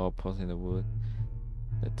small outpost in the wood,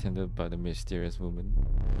 attended by the mysterious woman.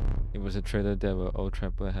 It was a trader that our old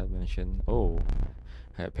trapper had mentioned. Oh,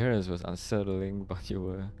 her appearance was unsettling, but you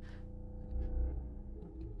were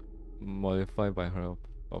mollified by her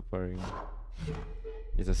offering.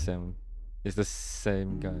 It's the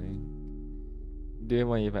same guy. Do you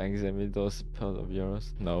mind if I examine those pelts of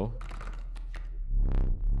yours? No.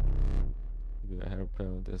 You a hair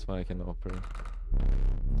pelt, that's what I can offer.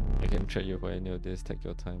 I can trade you for any of this, take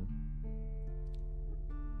your time.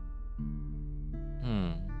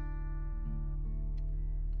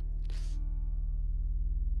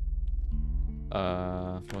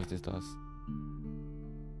 What this does?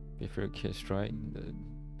 Before kiss strike,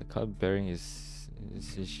 the card bearing is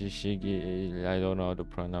Shishigi. I don't know how to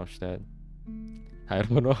pronounce that. I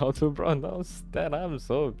don't know how to pronounce that. I'm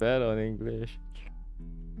so bad on English.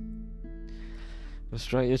 The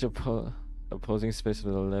strike each opposing space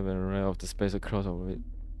with a left and right of the space across over it.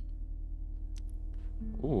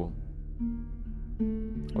 Ooh.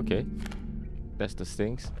 Okay. That's the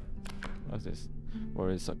stings. What's this?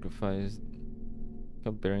 Warrior sacrifice.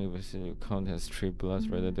 Comparing with your count has 3 bloods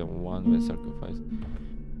rather than 1 when sacrificed.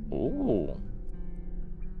 Ooh.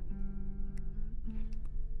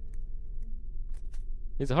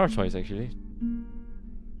 It's a hard choice actually.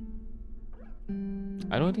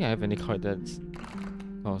 I don't think I have any card that's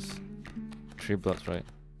costs 3 bloods, right?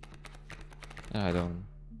 Yeah, I don't.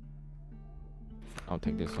 I'll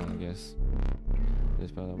take this one, I guess. This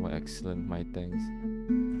is more excellent, my thanks.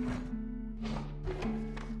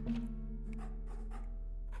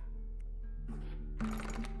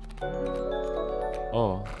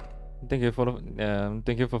 Oh, thank you for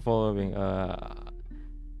following.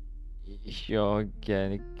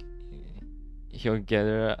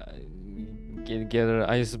 Gather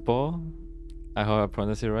Ice Ball. I hope I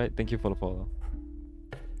pronounced it right. Thank you for the follow.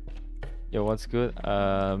 Yo, what's good?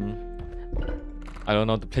 I don't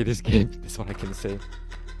know how to play this game. That's what I can say.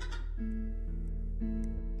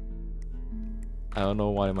 I don't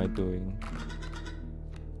know what am I doing.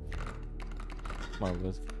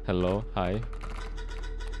 Marvelous. Hello, hi.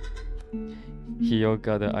 Hio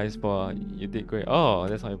got the ice ball. You did great. Oh,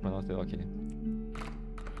 that's how you pronounce it. Okay.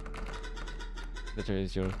 The trade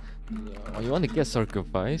is yours. Oh, you want to get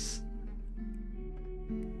sacrificed?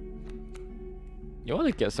 You want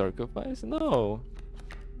to get sacrificed? No.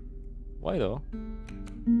 Why though?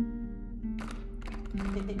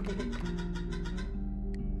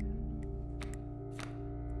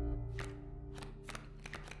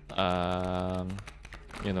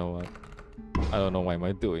 You know what? I don't know what am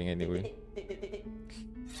I doing anyway.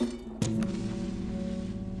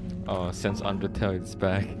 Oh, since Undertale is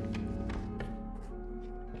back.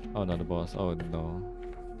 Oh, not the boss. Oh no.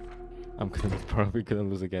 I'm probably gonna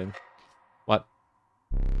lose again. What?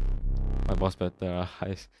 My boss better.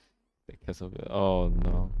 I because of it. Oh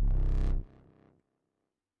no.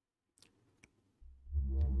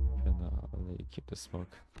 And I'll let you keep the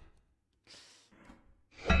smoke.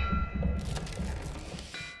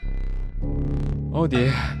 Oh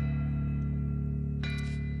dear.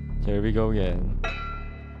 Here we go again.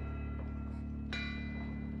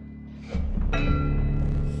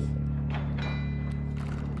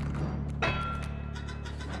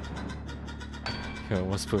 He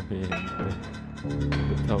almost put me in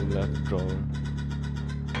the top left drawer.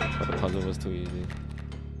 But the puzzle was too easy.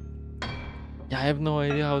 Yeah, I have no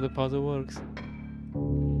idea how the puzzle works.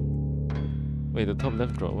 Wait, the top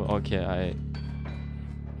left drawer. Okay,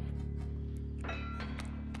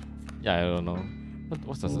 yeah, I don't know.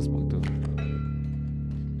 What does the smoke do?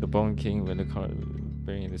 The Bone King, when the card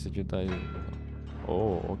bearing the sigil die.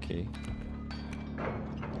 Oh, okay.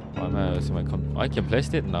 Why am I using my I can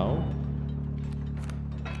place it now?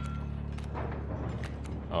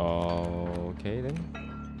 Okay then.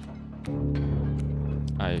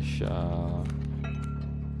 I shall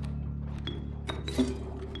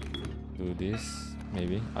do this,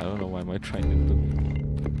 maybe. I don't know why am I trying to do.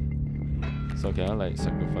 So can I like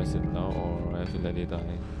sacrifice it now or I have to let it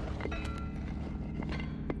die?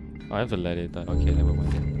 I have to let it die. Okay, never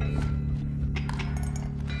mind then.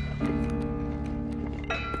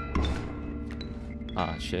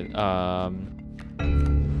 Ah shit.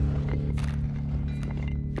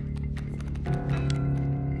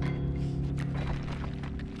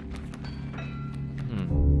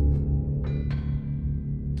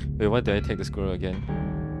 Wait, why did I take the squirrel again?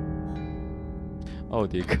 Oh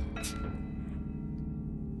dear god.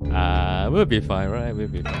 We'll be fine, right? We'll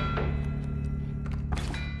be fine.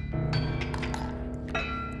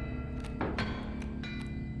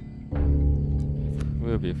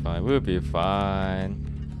 We'll be fine, we'll be fine.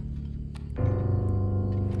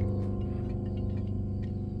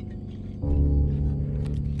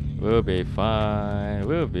 We'll be fine,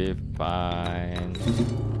 we'll be fine.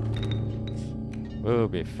 We'll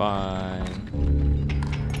be fine.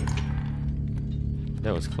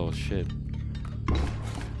 That was close shit.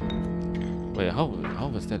 Wait, how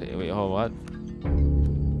was that? Wait, oh what?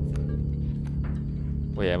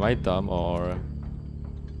 Wait, am I dumb or?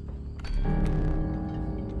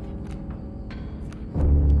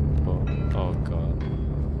 Oh god.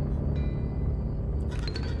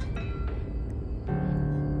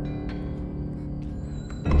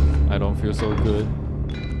 I don't feel so good.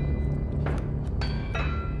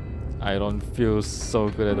 I don't feel so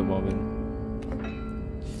good at the moment.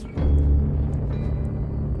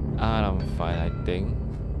 I'm fine, I think.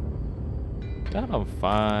 I'm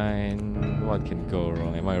fine. What can go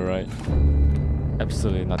wrong? Am I right?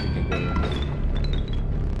 Absolutely nothing can go wrong.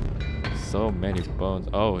 So many bones.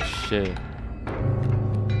 Oh shit.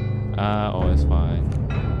 Oh, it's fine.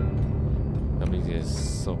 That means it's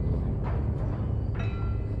so low.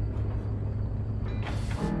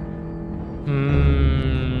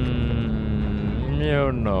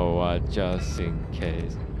 You know what, just in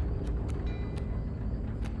case.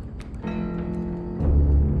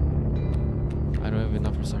 I don't have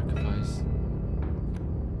enough for sacrifice.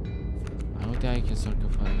 I don't think I can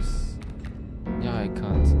sacrifice. Yeah, I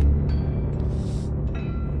can't.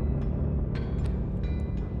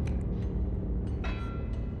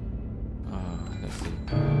 Let's see.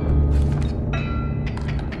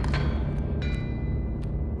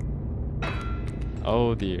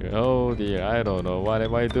 Oh dear, I don't know, what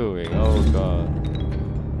am I doing? Oh god.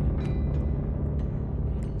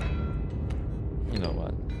 You know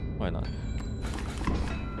what, why not?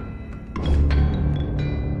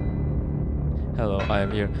 Hello, I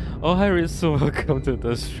am here. Oh hi Ritsu, welcome to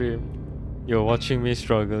the stream. You're watching me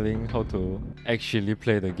struggling how to actually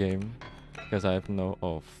play the game. Because I have no...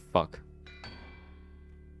 oh fuck.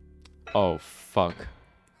 Oh fuck.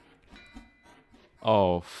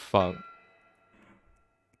 Oh fuck.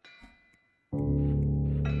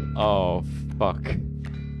 Oh fuck.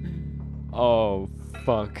 Oh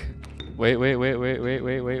fuck. Wait. Well,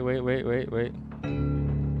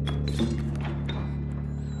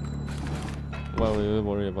 we will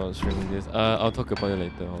worry about streaming this. I'll talk about it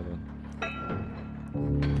later. Hold on.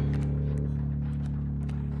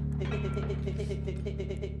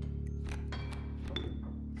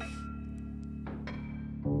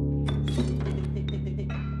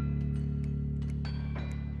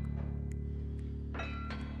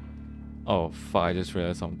 Oh fuck, I just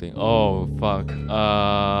realized something. Oh fuck.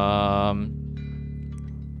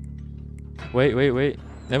 Wait.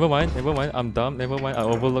 Never mind. I'm dumb. Never mind. I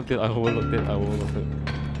overlooked it. I overlooked it.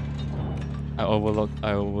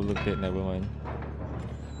 Never mind.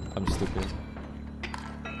 I'm stupid.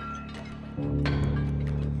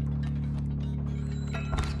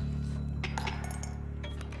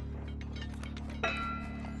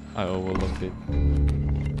 I overlooked it.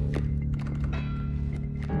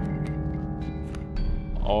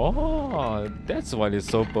 Oh, that's why it's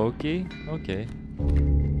so bulky. Okay.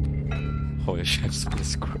 Holy shit, so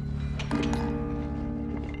screw.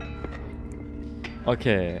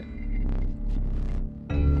 Okay.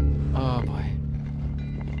 Oh boy.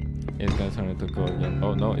 It's gonna turn it to go again.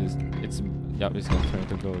 Oh no, it's gonna turn it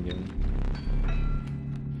to go again.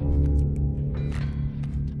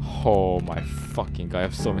 Oh my fucking god, I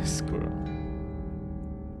have so many screw.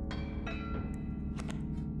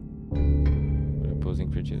 Opposing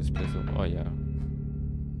creatures place of oh yeah.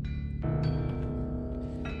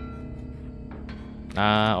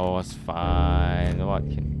 Oh it's fine. What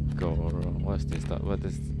can go wrong? What's this stuff? What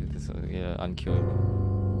is this yeah,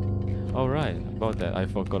 unkillable. Alright, about that. I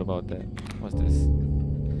forgot about that. What's this?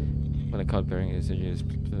 When a card pairing is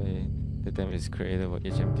played, the damage is created for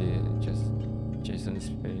each empty just adjacent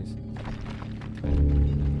space.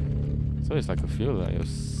 So it's like a field, I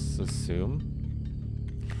assume.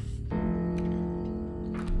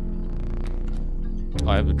 Oh,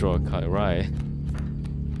 I have to draw a card, right?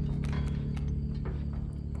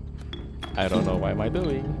 I don't know, what am I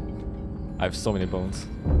doing? I have so many bones.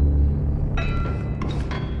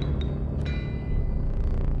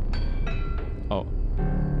 Oh.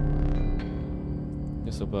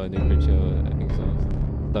 Just about a new creature exhaust.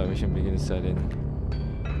 Start mission begins set in.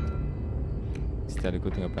 Is that a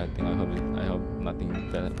good thing or bad thing? I hope nothing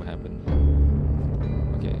bad will happen.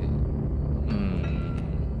 Okay.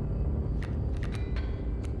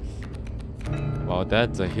 Wow,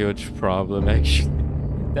 that's a huge problem actually.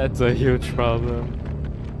 That's a huge problem.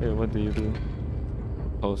 Wait, what do you do?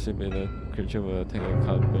 Pulse it with a creature will take a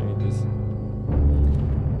card bearing this.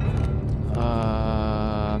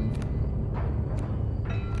 I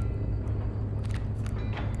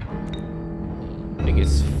think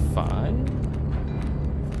it's fine.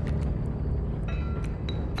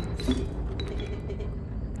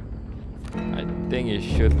 I think it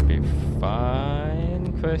should be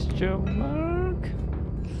fine? Question mark?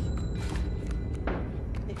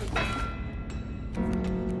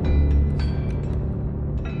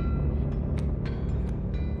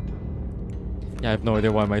 Yeah, I have no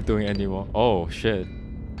idea what am I doing anymore. Oh shit.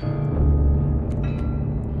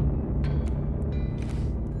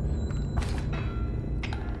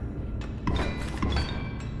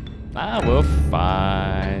 We're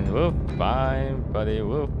fine. We're fine, buddy.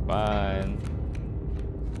 We're fine.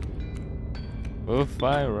 We're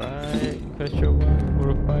fine, right? Question mark.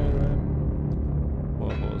 We're fine, right?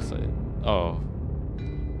 What was it? Oh.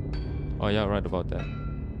 Oh yeah, right about that.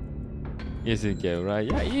 Easy game, right?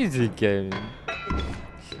 Yeah, easy game.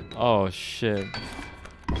 Oh shit.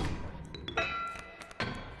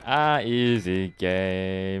 Easy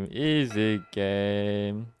game. Easy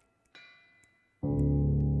game.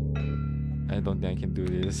 I don't think I can do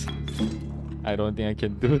this. I don't think I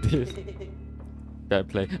can do this. Bad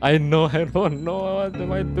play. I know, I don't know. What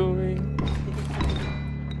am I doing?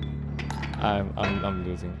 I'm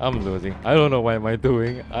losing. I'm losing. I don't know what am I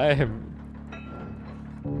doing. I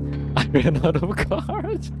ran out of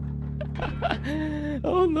cards.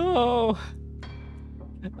 Oh no.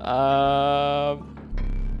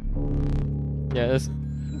 Yes.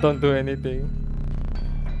 Don't do anything.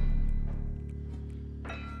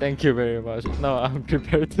 Thank you very much. No, I'm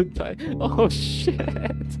prepared to die. Oh shit.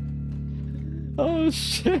 Oh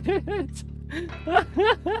shit.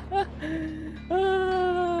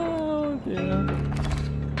 Oh dear.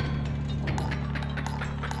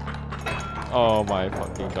 Oh my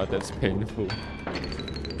fucking god, that's painful.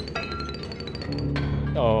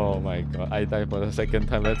 Oh my god, I died for the second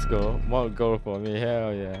time. Let's go. More goal for me.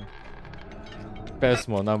 Hell yeah. Best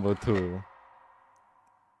mode number 2.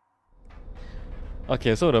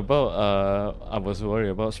 Okay, so about I was worried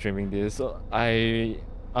about streaming this. So I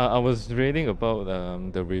I was reading about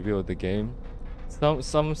the review of the game.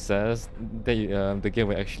 Some says that the game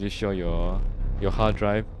will actually show your hard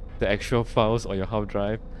drive, the actual files on your hard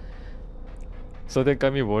drive. So that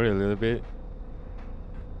got me worried a little bit.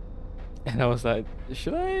 And I was like,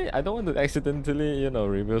 should I? I don't want to accidentally, you know,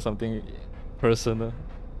 reveal something personal.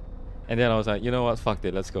 And then I was like, you know what? Fuck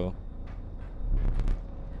it, let's go.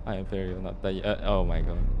 I am very not that. Oh my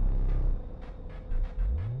god.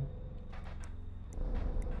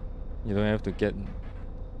 You don't have to get.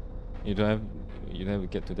 You don't have. You don't have to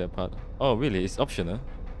get to that part. Oh really? It's optional.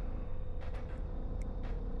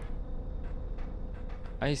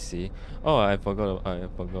 I see. Oh, I forgot. I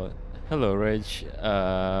forgot. Hello, Rage.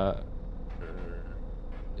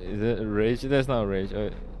 Is it Rage? That's not Rage.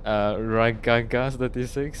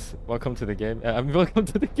 Ragagas36. Welcome to the game. Welcome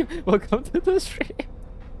to the game. Welcome to the stream.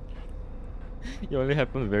 You only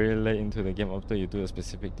happen very late into the game after you do a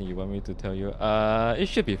specific thing. You want me to tell you? It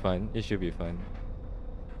should be fine. It should be fine.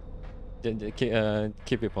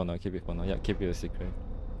 Keep it for now. Keep it for now. Yeah, keep it a secret.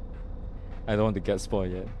 I don't want to get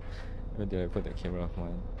spoiled yet. Where did I put the camera of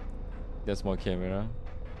mine? There's more camera.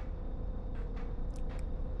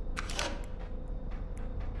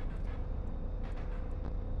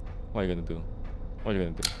 What are you gonna do? What are you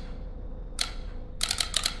gonna do?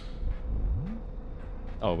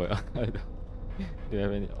 Oh wait, I don't. Do you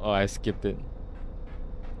have any? Oh, I skipped it.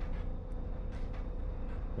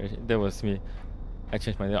 That was me. I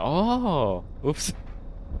changed my name. Oh, oops.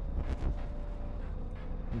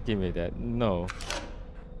 Give me that. No.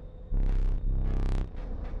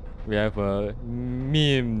 We have a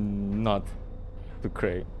meme not to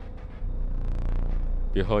create.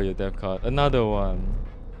 Behold your dev card. Another one.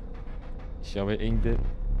 Shall we ink it?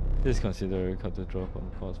 Please consider a card to draw from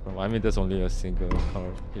course from. I mean, there's only a single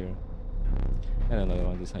card here. And another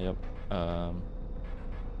one this time. Yep.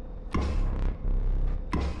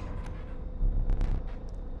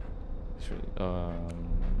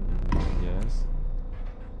 Yes.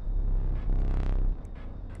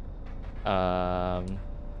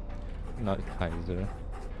 Not Kaiser.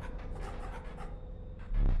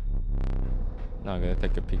 Now I'm gonna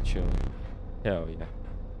take a picture. Hell yeah.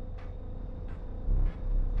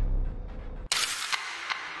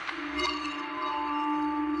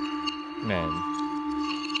 Man.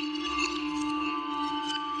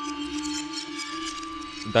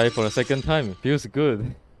 Die for a second time. Feels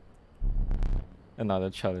good.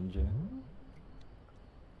 Another challenger.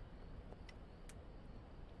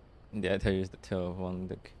 Did I tell you the tale of one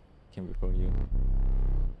that came before you?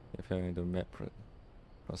 If you're in the map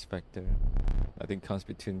prospector. I think comes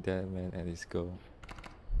between that man and his goal.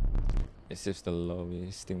 It seems the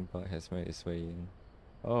lobby steampunk has made its way in.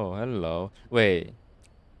 Oh, hello. Wait.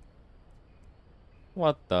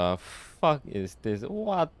 What the fuck is this?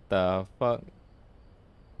 What the fuck?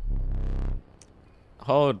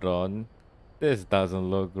 Hold on. This doesn't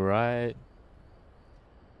look right.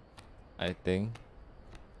 I think.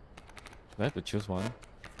 Do I have to choose one?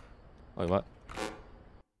 Wait, what?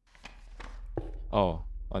 Oh,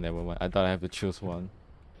 never mind. I thought I have to choose one.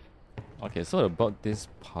 Okay, so about this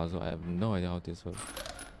puzzle, I have no idea how this works.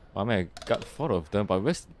 I mean, I got 4 of them, but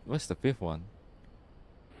where's the 5th one?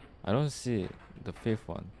 I don't see the 5th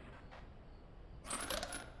one.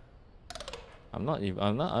 I'm not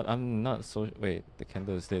so. Wait, the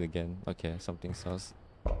candle is lit again. Okay, something else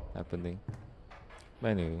happening. But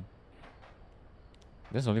anyway,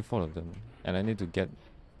 there's only 4 of them, and I need to get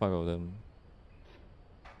 5 of them.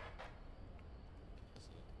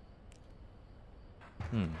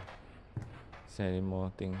 Is there any more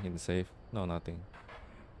thing in the safe? No, nothing.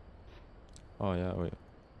 Oh yeah,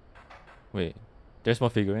 wait. There's more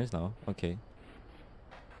figurines now. Okay.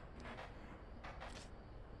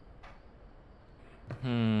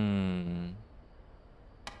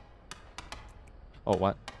 Oh,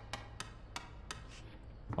 what?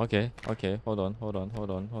 Okay. Hold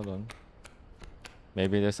on.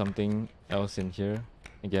 Maybe there's something else in here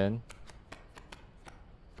again.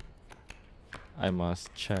 I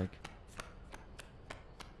must check.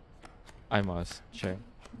 My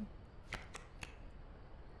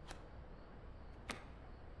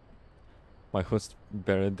hood's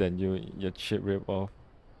better than you cheap rip off.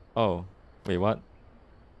 Oh, wait, what?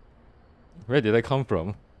 Where did I come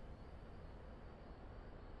from?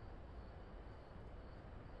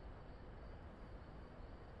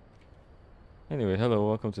 Anyway, hello,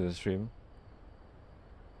 welcome to the stream.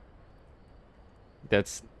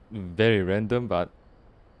 That's very random, but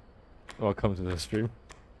welcome to the stream.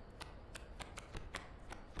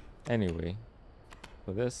 Anyway,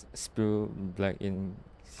 so let's spill black ink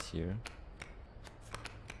here.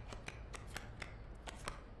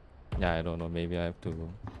 Yeah, I don't know. Maybe I have to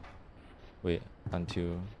wait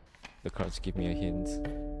until the cards give me a hint.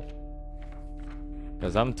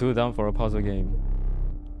 Because I'm too down for a puzzle game.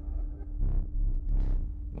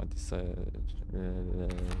 What is something?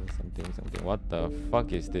 What the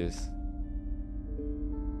fuck is this?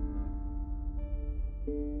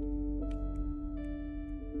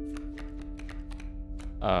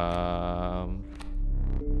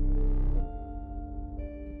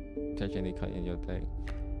 Touch any card in your deck.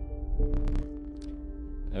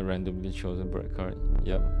 A randomly chosen bird card.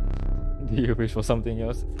 Yep. Do you wish for something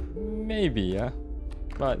else? Maybe, yeah.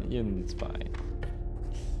 But it's fine.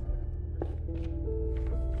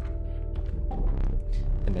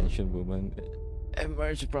 An ancient woman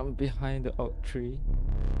emerged from behind the oak tree.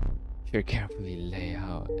 She carefully lay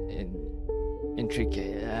out in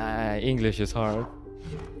intricate. English is hard.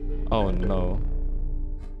 Oh no.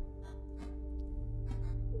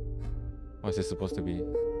 What's this supposed to be?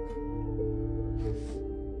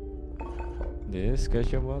 This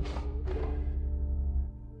question mark?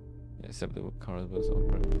 Except the card was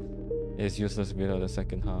open. It's useless without the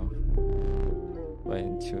second half. But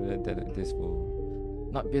intuited that this will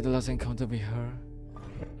not be the last encounter with her.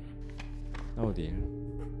 Oh dear.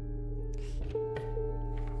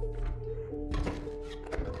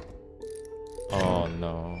 Oh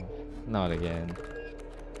no. Not again.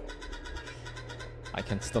 I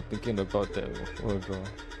can't stop thinking about that wardrobe.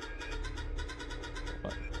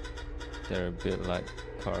 But they're a bit like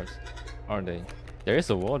cars, aren't they? There is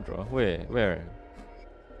a wardrobe. Wait, where?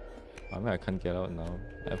 I mean, I can't get out now.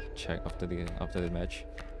 I have to check after the match.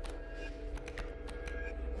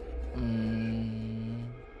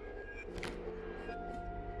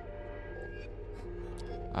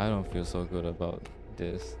 I don't feel so good about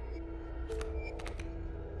this.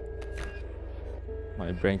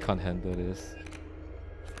 My brain can't handle this.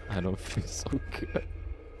 I don't feel so good.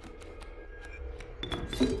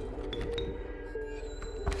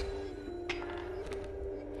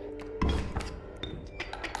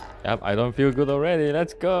 Yep, I don't feel good already.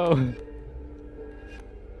 Let's go.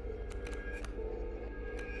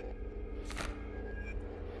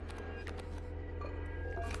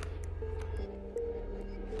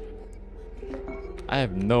 I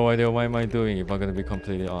have no idea what am I doing if I'm gonna be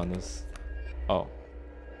completely honest. Oh.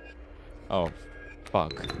 Oh,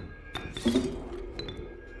 fuck.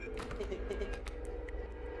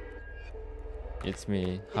 It's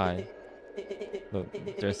me. Hi. Look,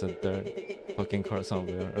 there's a third fucking card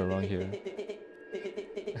somewhere around here.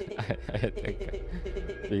 I had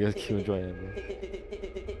the biggest killjoy ever.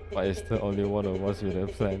 But it's the only one of us with a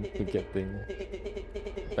plan to get things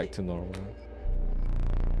back to normal.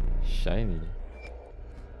 Shiny.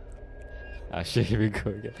 Ah shit, here we go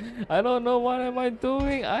again. I don't know what am I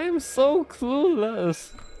doing. I am so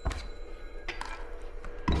clueless.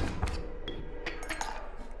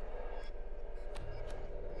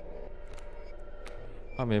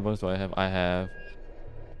 How many bones do I have? I have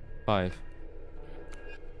 5.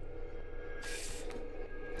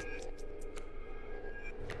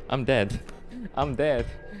 I'm dead. I'm dead.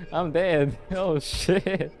 I'm dead. Oh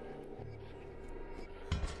shit.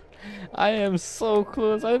 I am so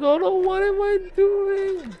close. I don't know what am I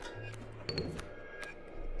doing.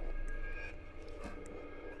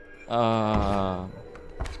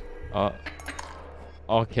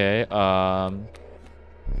 Okay.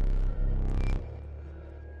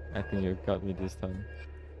 I think you got me this time.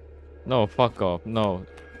 No, fuck off. No.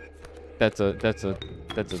 That's a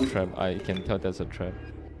trap. I can tell that's a trap.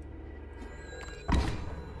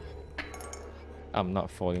 I'm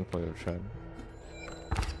not falling for your trap.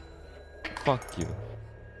 Fuck you.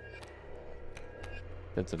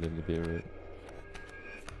 That's a little bit rude.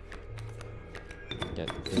 Get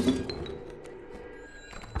it.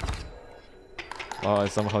 Oh, I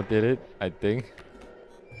somehow did it, I think.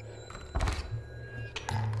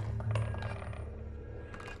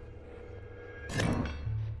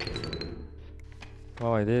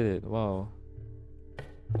 Wow, I did it. Wow.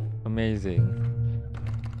 Amazing.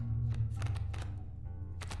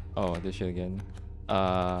 Oh, this shit again.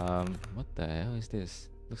 What the hell is this?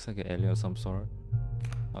 Looks like an alien of some sort.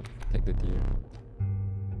 I'll take the deer.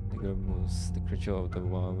 The girl moves. The creature of the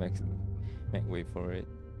wild make way for it.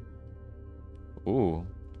 Ooh.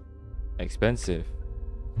 Expensive.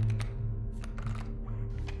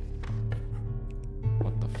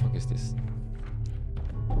 What the fuck is this?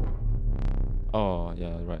 Oh,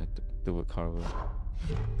 yeah, right. Do a carver.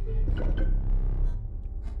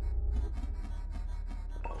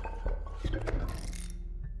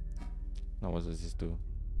 Now what does this do?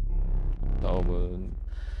 The owl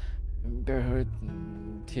bear her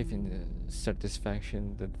teeth in the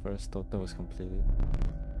satisfaction that first total was completed.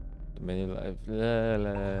 Many life. I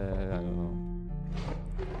don't know.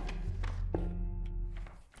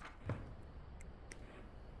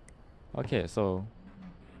 Okay, so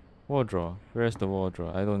wardrobe. Where's the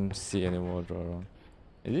wardrobe? I don't see any wardrobe around.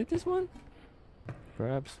 Is it this one?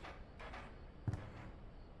 Perhaps.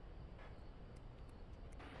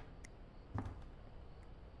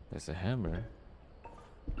 There's a hammer.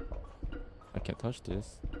 I can't touch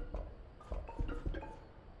this.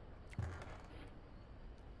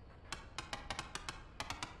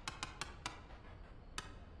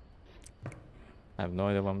 I have no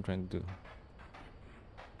idea what I'm trying to do.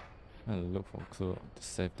 I'll look for clue. The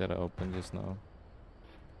safe that I opened just now.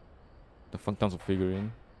 The functons of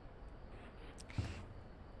figurine.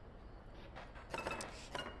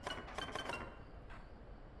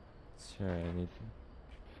 Sure, I need.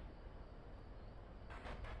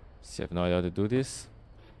 See, I have no idea how to do this.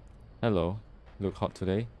 Hello, look hot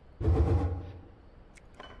today.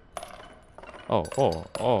 Oh,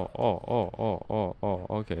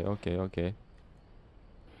 okay.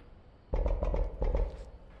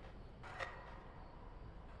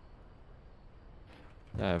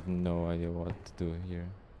 I have no idea what to do here.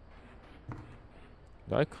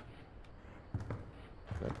 Do I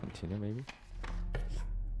continue maybe?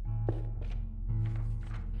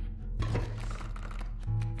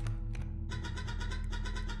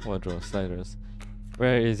 Wardrobe sliders.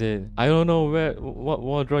 Where is it? I don't know what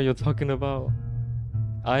wardrobe you're talking about.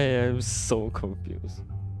 I am so confused.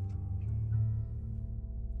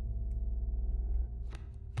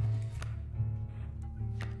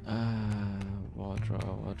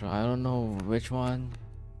 Wardrobe. I don't know which one.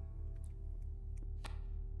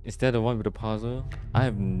 Is that the one with the puzzle? I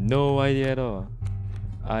have no idea at all.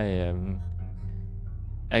 I am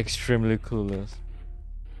extremely clueless.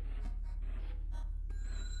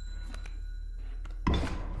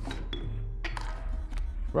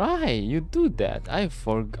 Right, you do that. I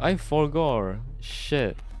forgot.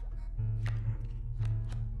 Shit.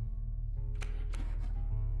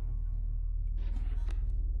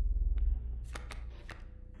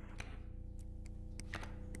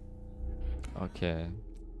 Okay.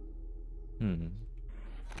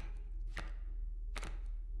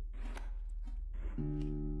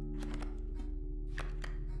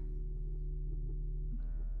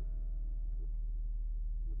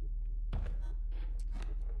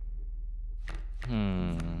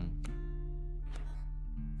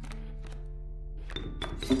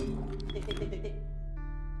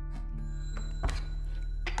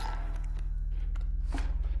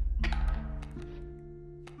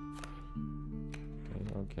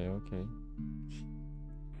 Okay.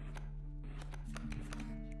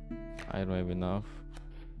 I don't have enough,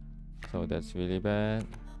 so that's really bad.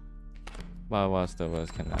 But what's the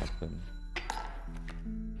worst can happen?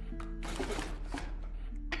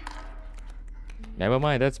 Never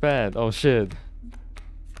mind, that's bad. Oh shit.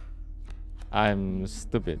 I'm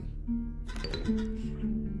stupid.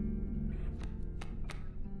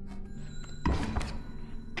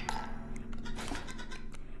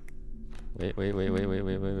 Wait.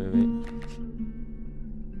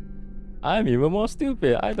 I'm even more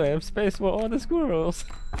stupid. I don't have space for all the squirrels.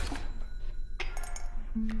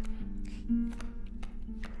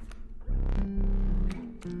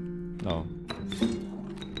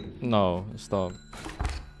 No, stop.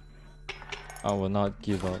 I will not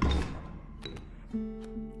give up.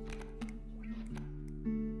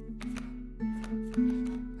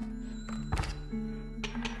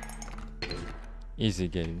 Easy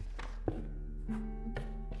game.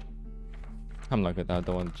 I'm not good. I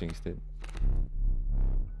don't want to jinx it.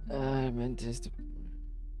 I meant this.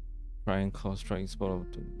 Brian Call Strike Spot of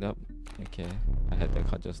the. Yep. Okay. I had that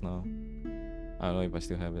card just now. I don't know if I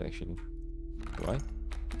still have it actually. Do I?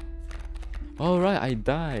 Oh right, I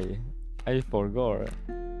die. I forgot.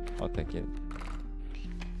 I'll take it.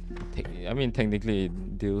 I mean, technically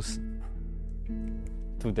it deals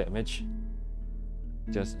 2 damage.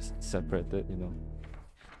 Just separated, you know.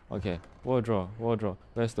 Okay, wardrobe.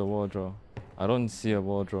 Where's the wardrobe? I don't see a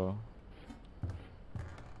wardrobe.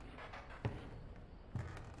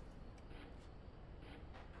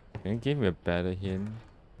 Can you give me a better hint?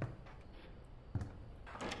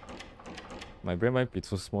 My brain might be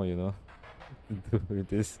too small, you know, to do with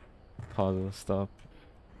this puzzle stuff.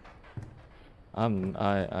 I'm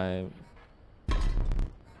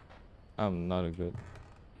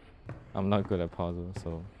not good at puzzles,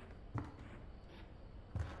 so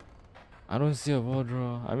I don't see a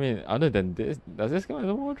wardrobe. I mean, other than this, does this count as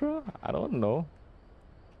a wardrobe? I don't know.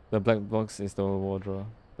 The black box is the wardrobe.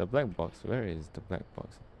 The black box, where is the black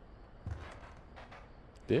box?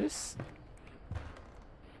 This?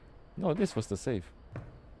 No, this was the safe.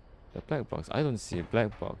 The black box. I don't see a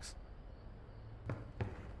black box.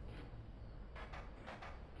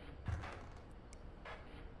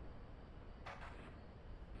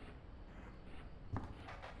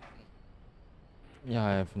 Yeah,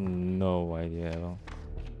 I have no idea at all.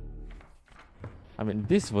 I mean,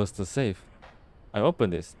 this was the safe. I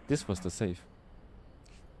opened this. This was the safe.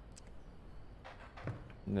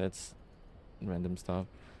 That's random stuff.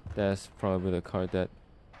 That's probably the card that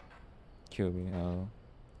killed me.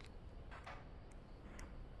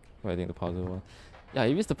 I think the puzzle one. Yeah,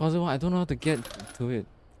 if it's the puzzle one, I don't know how to get to it.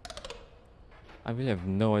 I really have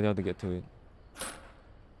no idea how to get to it.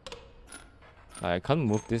 I can't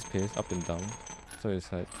move this piece up and down, so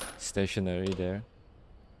it's like stationary there.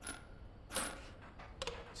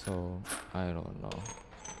 So I don't know.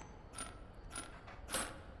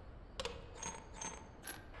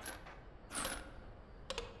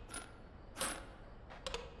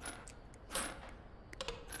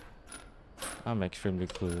 I'm extremely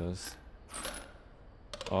clueless.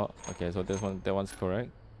 Oh, okay, so that one's correct.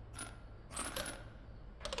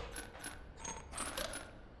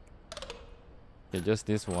 Okay, just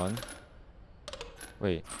this one.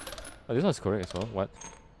 Wait. Oh, this one's correct as well. What?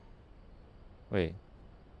 Wait.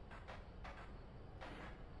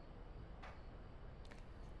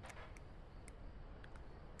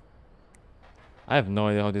 I have no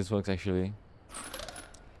idea how this works actually.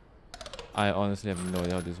 I honestly have no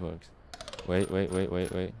idea how this works. Wait.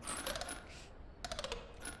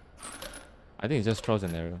 I think it just throws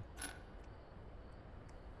an arrow.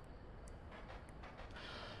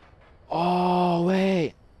 Oh,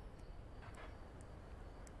 wait.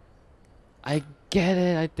 I get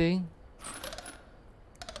it, I think.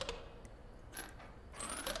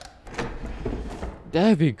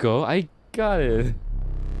 There we go. I got it.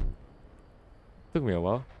 Took me a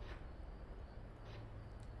while.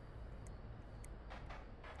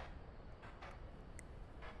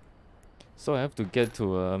 So I have to get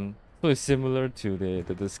to so it's similar to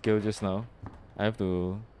the skill just now. I have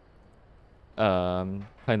to kind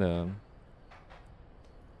of,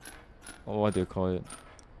 what do you call it?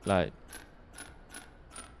 Like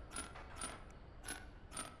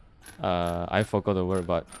I forgot the word,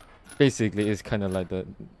 but basically it's kind of like the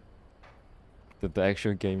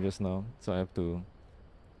actual game just now. So I have to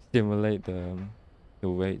simulate the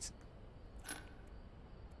weights.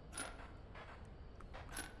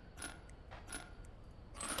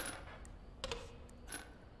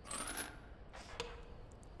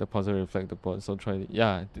 The puzzle reflect the board, so try it.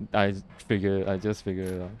 Yeah, I just figured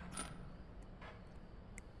it out.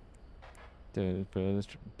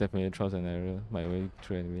 Definitely trials and error my way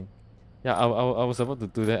through anyway. Yeah, I was about to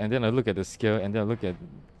do that, and then I look at the scale, and then I look at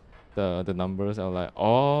the numbers. I was like,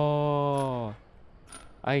 oh,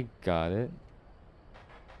 I got it.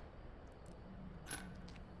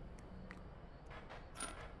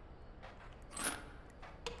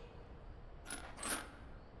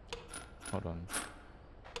 Hold on.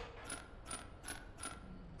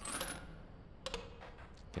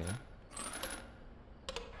 Okay.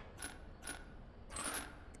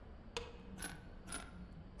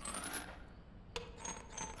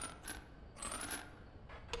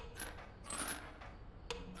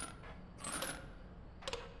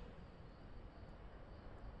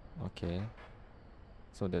 Okay.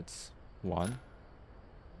 So that's one.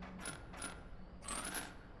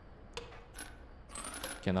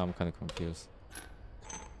 Okay, now I'm kind of confused.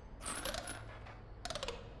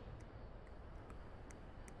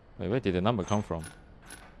 Wait, where did the number come from?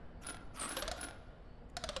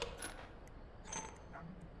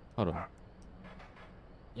 Hold on.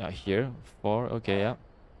 Yeah, here. 4. Okay, yeah.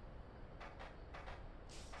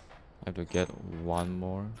 I have to get one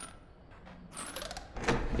more.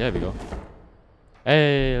 There we go.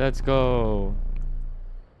 Hey, let's go.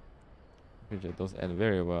 Feature those end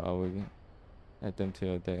very well. I will add them to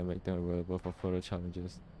your deck and make them available for further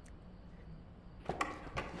challenges.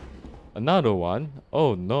 Another one?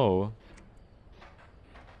 Oh no.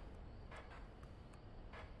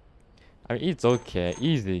 I mean, it's okay.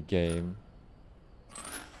 Easy game.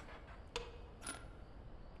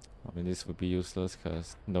 I mean, this would be useless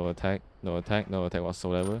because no attack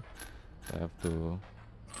whatsoever. I have to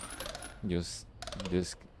use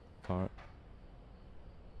this card.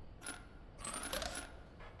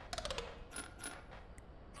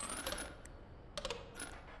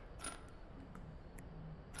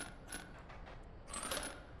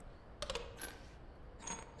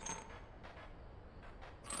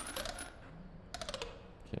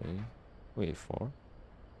 Okay, wait, 4.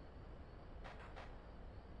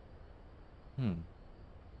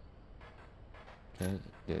 Okay,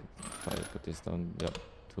 yeah, if I put this down, yep,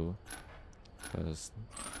 2. Because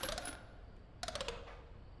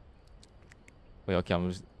Wait, okay, I'm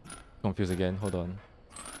just confused again. Hold on.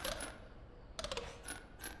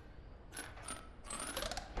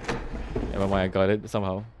 Never mind, I got it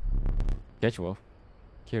somehow. Catch wolf.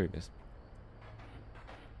 Curious.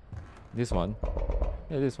 This one.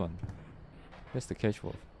 Yeah, this one. That's the catch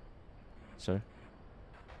wolf. Sure.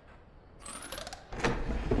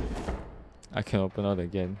 I can open out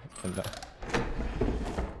again. And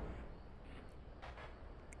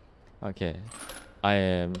okay. I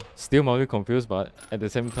am still mildly confused, but at the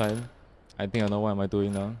same time, I think I know what am I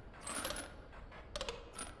doing now.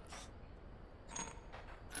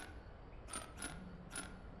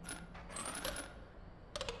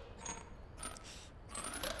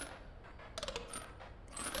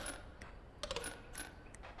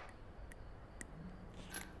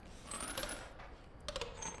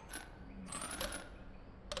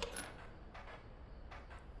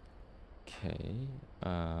 Okay.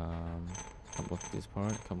 Come with this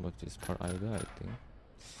part. Come with this part either, I think.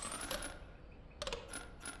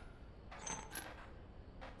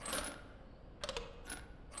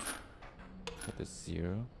 That is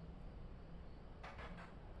 0.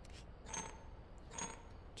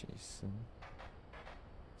 Jason.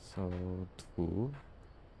 So 2.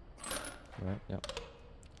 Right, yep.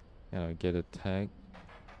 And I get a tag.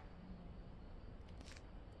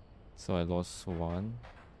 So I lost 1.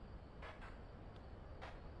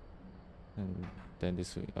 And then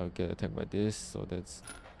this will, I'll get attacked by this, so that's...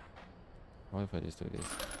 What if I just do this?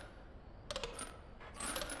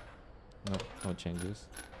 No, no changes.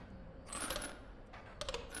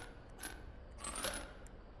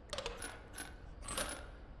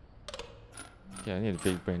 Okay, I need to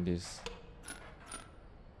big brain this.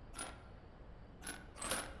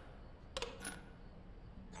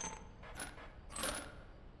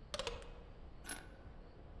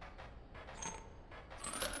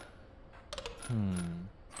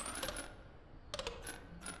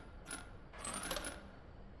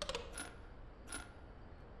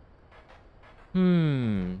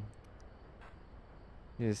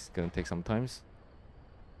 This is gonna take some time.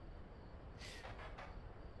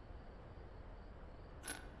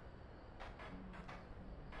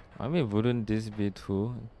 I mean, wouldn't this be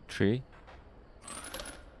 2, 3?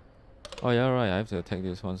 Oh yeah, right. I have to attack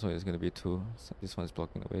this one, so it's gonna be 2. So this one's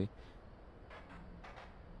blocking the way.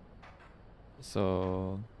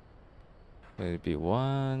 So it'll be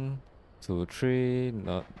 1, 2, 3.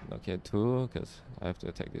 Not okay, 2, because I have to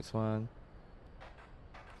attack this one.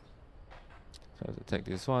 So I have to attack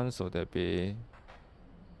this one, so that'd be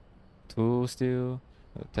 2 still.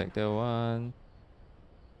 Attack that one.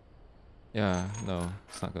 Yeah, no,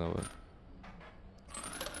 it's not gonna work.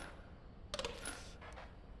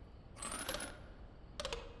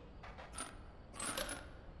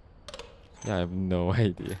 Yeah, I have no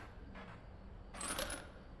idea.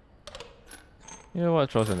 You know what?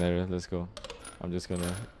 Trial and error. Let's go. I'm just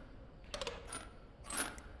gonna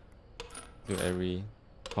do every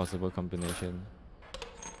possible combination.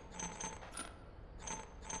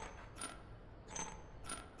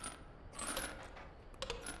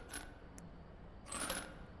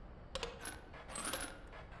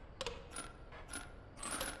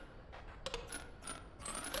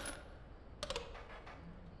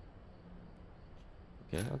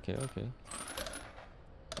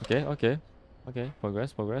 Okay.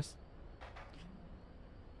 Progress.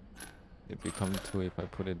 It become 2 if I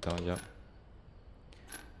put it down. Yep.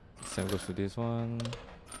 Same goes to this one.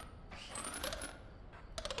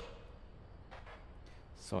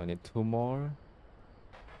 So I need 2 more.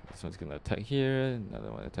 This one's gonna attack here.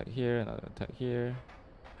 Another one attack here. Another attack here.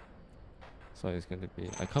 So it's gonna be.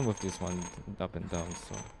 I can't move this one up and down.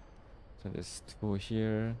 So there's 2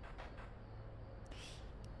 here.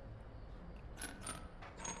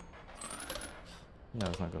 Yeah,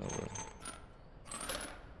 it's not gonna work.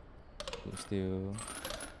 Still.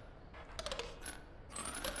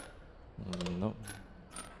 Nope.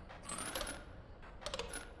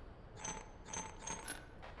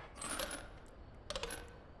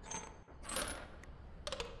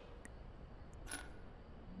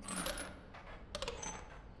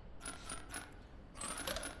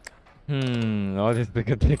 Oh, this is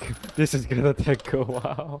gonna take. This is gonna take a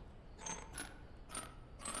while.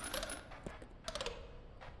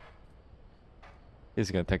 This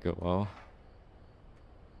is gonna take a while.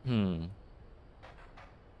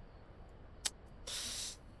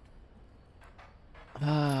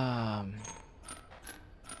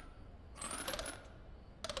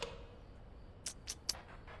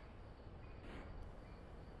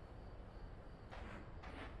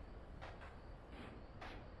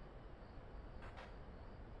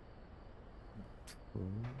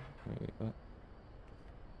 Wait, what?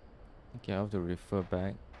 Okay, I have to refer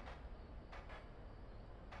back.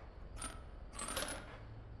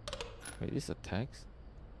 Wait, this is a text?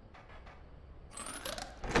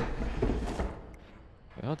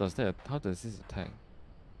 Wait, how does this attack?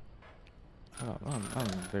 Oh, I'm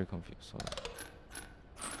very confused. Sorry.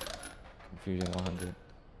 Confusion 100.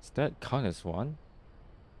 Does that count as one?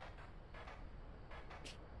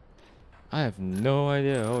 I have no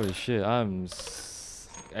idea. Holy shit, I'm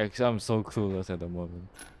so clueless at the moment.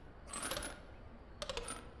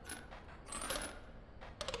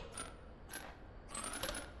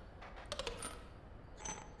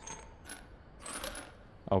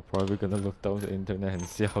 I'm probably gonna look down the internet and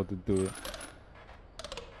see how to do it.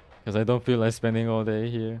 Because I don't feel like spending all day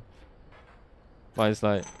here. But it's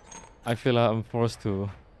like, I feel like I'm forced to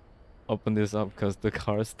open this up because the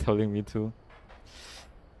car is telling me to.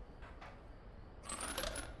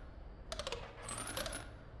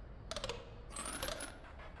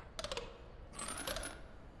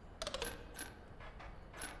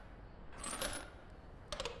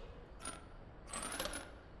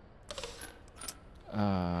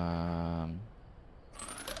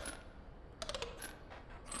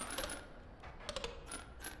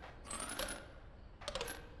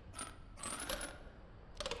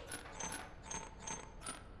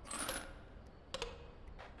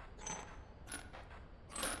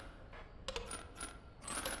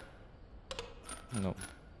 No.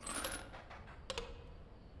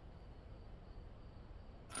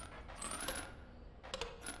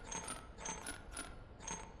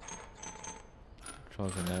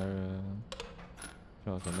 Trials and error.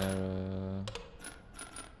 Trials and error.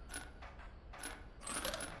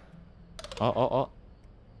 Oh.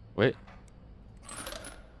 Wait.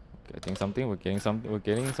 Getting something. We're getting something. We're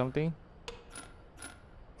getting something.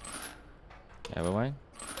 Never mind.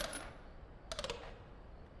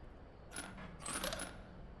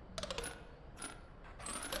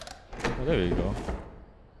 Oh, there we go.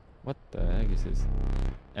 What the heck is this?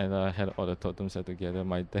 And I had all the totems set together.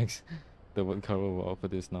 My thanks. The woodcutter will offer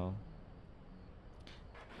this now.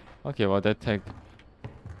 Okay, well that took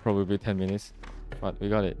probably 10 minutes. But we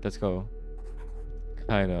got it. Let's go.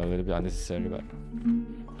 Kinda a little bit unnecessary, but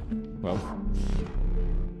well.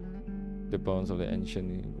 The bones of the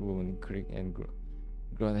ancient woman creak and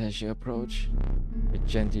groan as she approach. With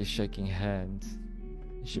gently shaking hands,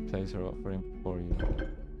 she places her offering before you.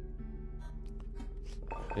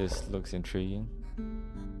 This looks intriguing.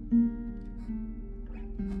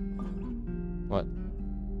 What?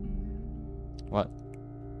 What?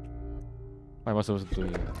 What am I supposed to do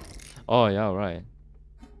here? Oh yeah, right.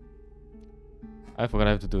 I forgot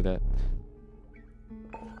I have to do that.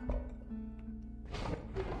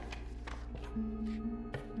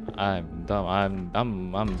 I'm dumb.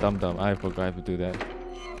 I'm dumb. I forgot I have to do that.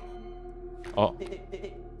 Oh.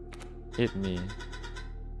 Hit me.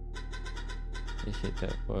 He hit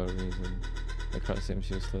that for a reason. The card seems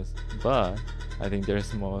useless. But I think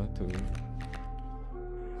there's more to it.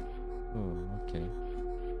 Oh, okay.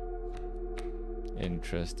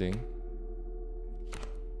 Interesting.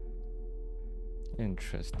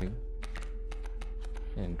 Interesting.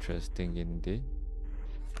 Interesting indeed.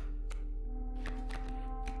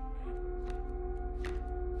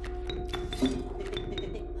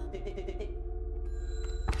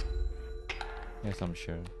 Yes, I'm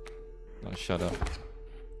sure. No, shut up.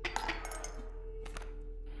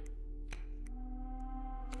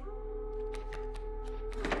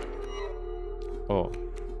 Oh.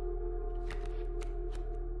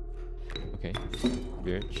 Okay.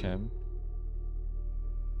 Weird champ.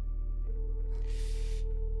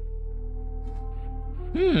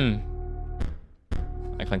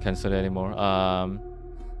 I can't cancel that anymore.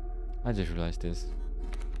 I just realized this.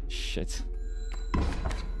 Shit.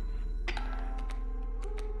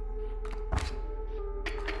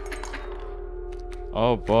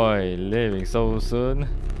 Oh boy, living so soon.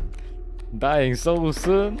 Dying so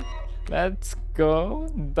soon. Let's go.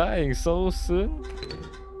 Dying so soon.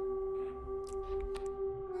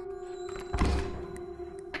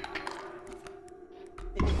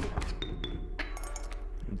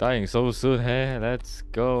 Dying so soon, hey? Let's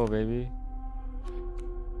go, baby.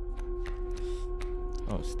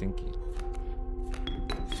 Oh, stinky.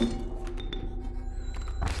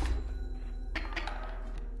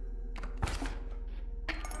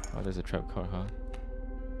 Oh, there's a trap card, huh?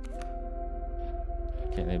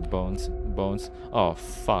 Okay, then bones. Oh,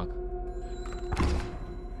 fuck.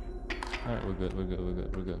 Alright, we're good.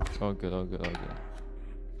 All good.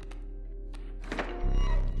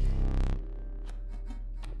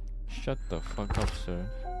 Shut the fuck up, sir.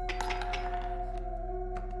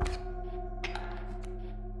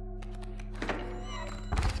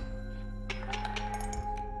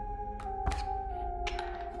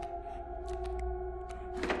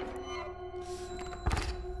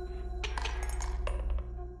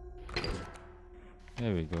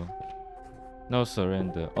 There we go. No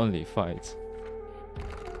surrender, only fight.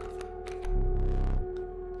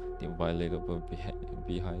 The inviolable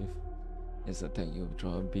beehive is attack, you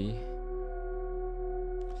draw a bee.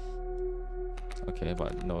 Okay,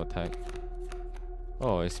 but no attack.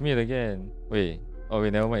 Oh, it's me again. Wait. Oh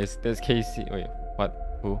wait, never mind. That's Casey. Wait,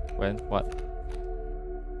 what? Who? When? What?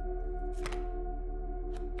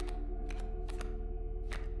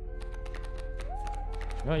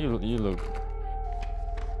 No, you look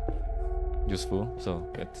useful, so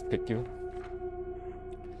let's pick you.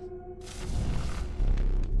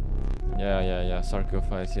 Yeah.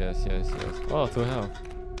 Sacrifice. Yes. Oh, to hell.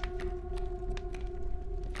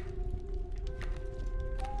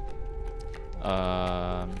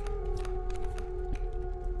 I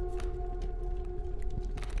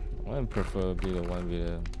preferably the one with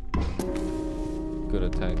a good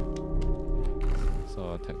attack.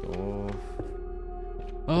 So attack off.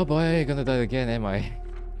 Oh boy, gonna die again, am I?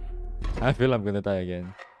 I feel I'm gonna die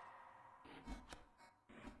again.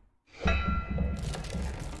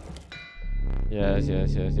 Yes,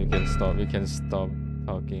 you can stop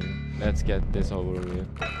talking. Let's get this over with.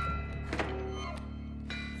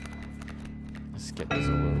 Let's get this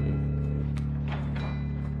over with.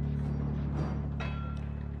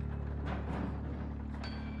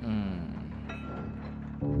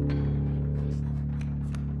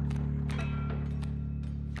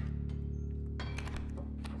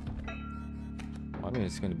 I mean,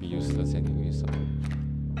 it's gonna be useless anyway, so.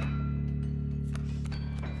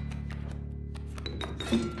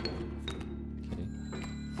 Okay.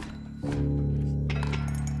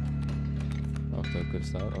 After a good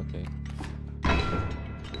start, okay.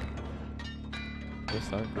 Good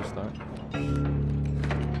start.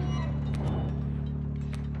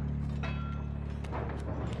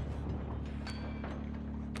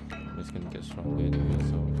 I'm just gonna get stronger anyway,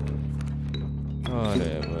 so.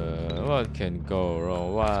 Whatever. What can go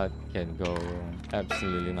wrong? What can go wrong?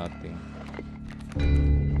 Absolutely nothing.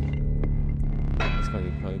 It's gonna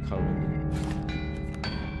be probably covering.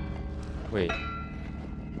 Wait.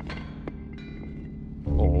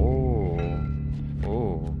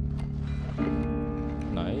 Oh.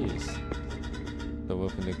 Nice. The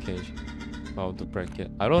wolf in the cage. How to break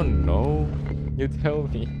it? I don't know. You tell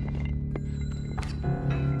me.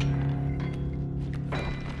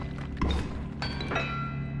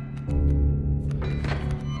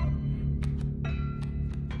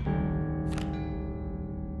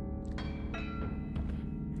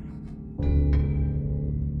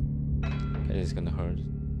 It's gonna hurt.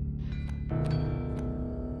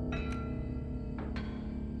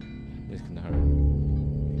 It's gonna hurt.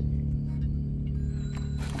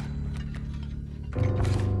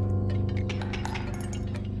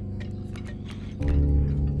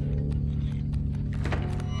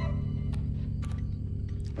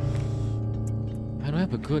 I don't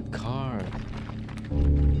have a good card.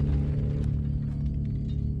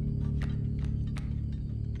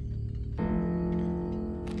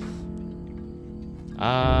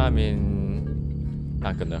 I mean,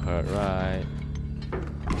 not gonna hurt, right?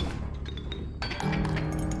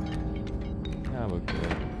 Yeah, we're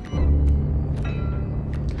good.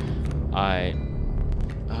 I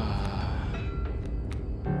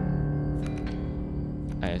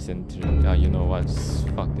sent you know what?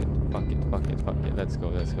 Fuck it. Let's go.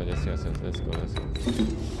 Let's go.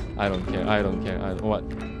 I don't care. What?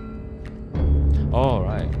 All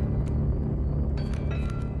right.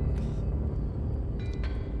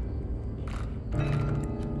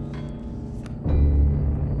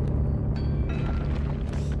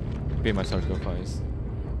 Be my sacrifice.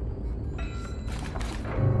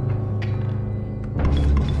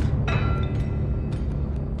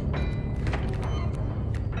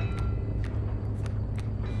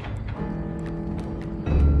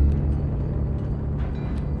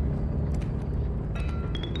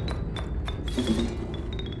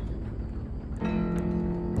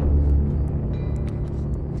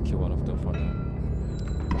 Kill one of them for now.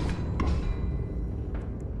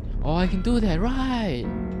 Oh, I can do that, right?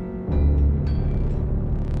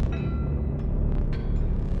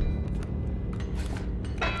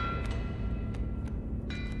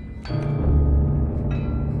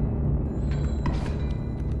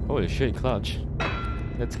 Holy shit, clutch.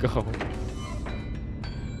 Let's go.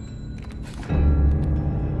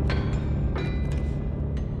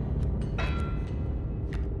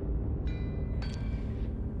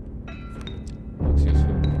 Looks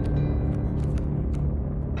useful.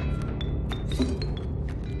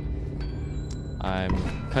 I'm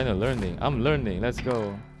kind of learning. I'm learning. Let's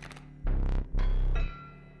go.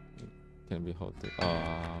 Can be halted.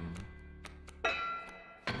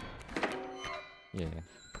 Yeah.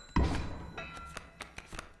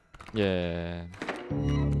 Yeah.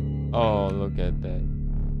 Oh, look at that.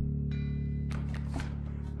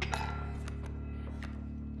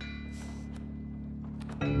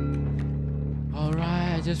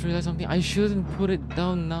 Alright, I just realized something. I shouldn't put it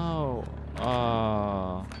down now.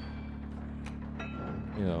 Ah.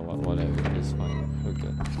 You know what, whatever. It's fine. We're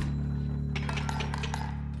good.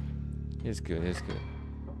 It's good, it's good.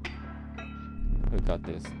 We got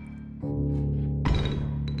this.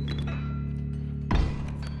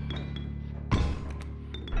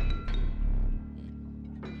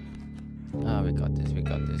 Ah, we got this, we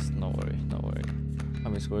got this. No worry, no worry. How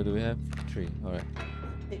many score do we have? 3, alright.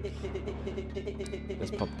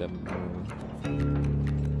 Let's pop them.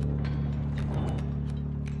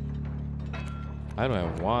 I don't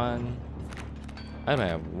have 1. I don't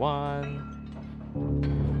have 1.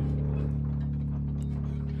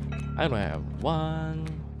 I don't have 1.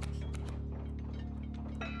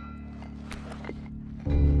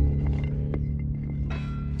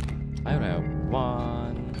 I don't have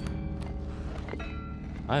 1.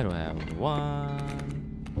 I don't have 1.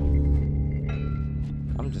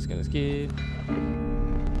 I'm just gonna skip.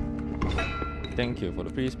 Thank you for the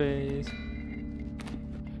free space.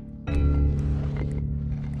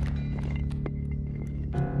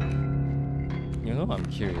 You know, I'm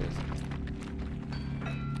curious.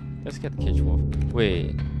 Let's get Cage Wolf.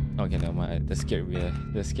 Wait. Okay, never mind. That scared me.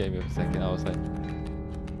 That scared me for a second. I was like,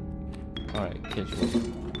 alright, Cage Wolf.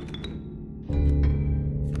 I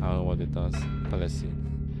don't know what it does, but let's see.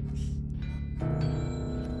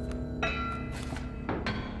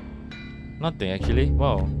 Nothing actually.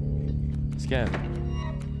 Wow. Scan.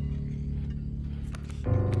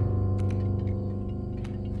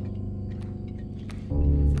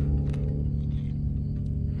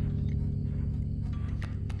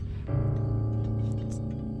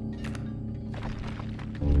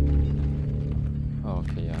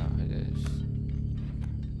 Okay, yeah, it is.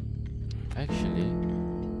 Actually,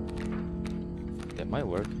 that might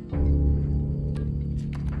work.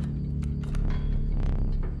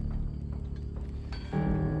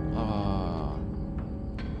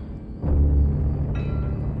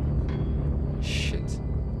 Shit.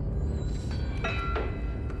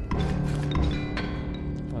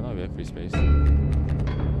 Oh, now we have free space.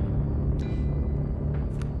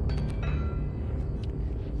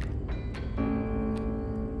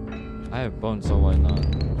 I have bones, so why not?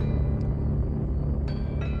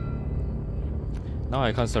 Now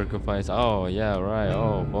I can't sacrifice. Oh, yeah, right.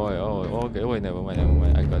 Oh, boy. Oh, okay. Wait, never mind, never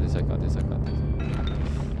mind. I got this, I got this, I got this.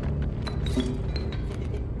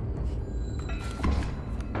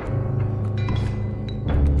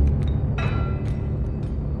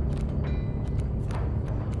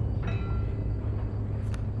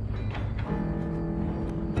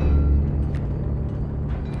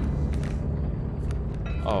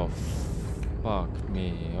 Oh, fuck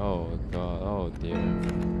me. Oh, God. Oh, dear.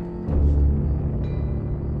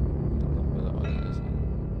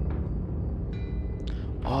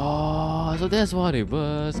 Oh, so that's what it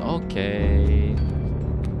was. Okay.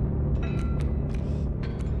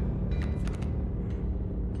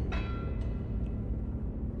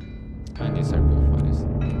 I need circle.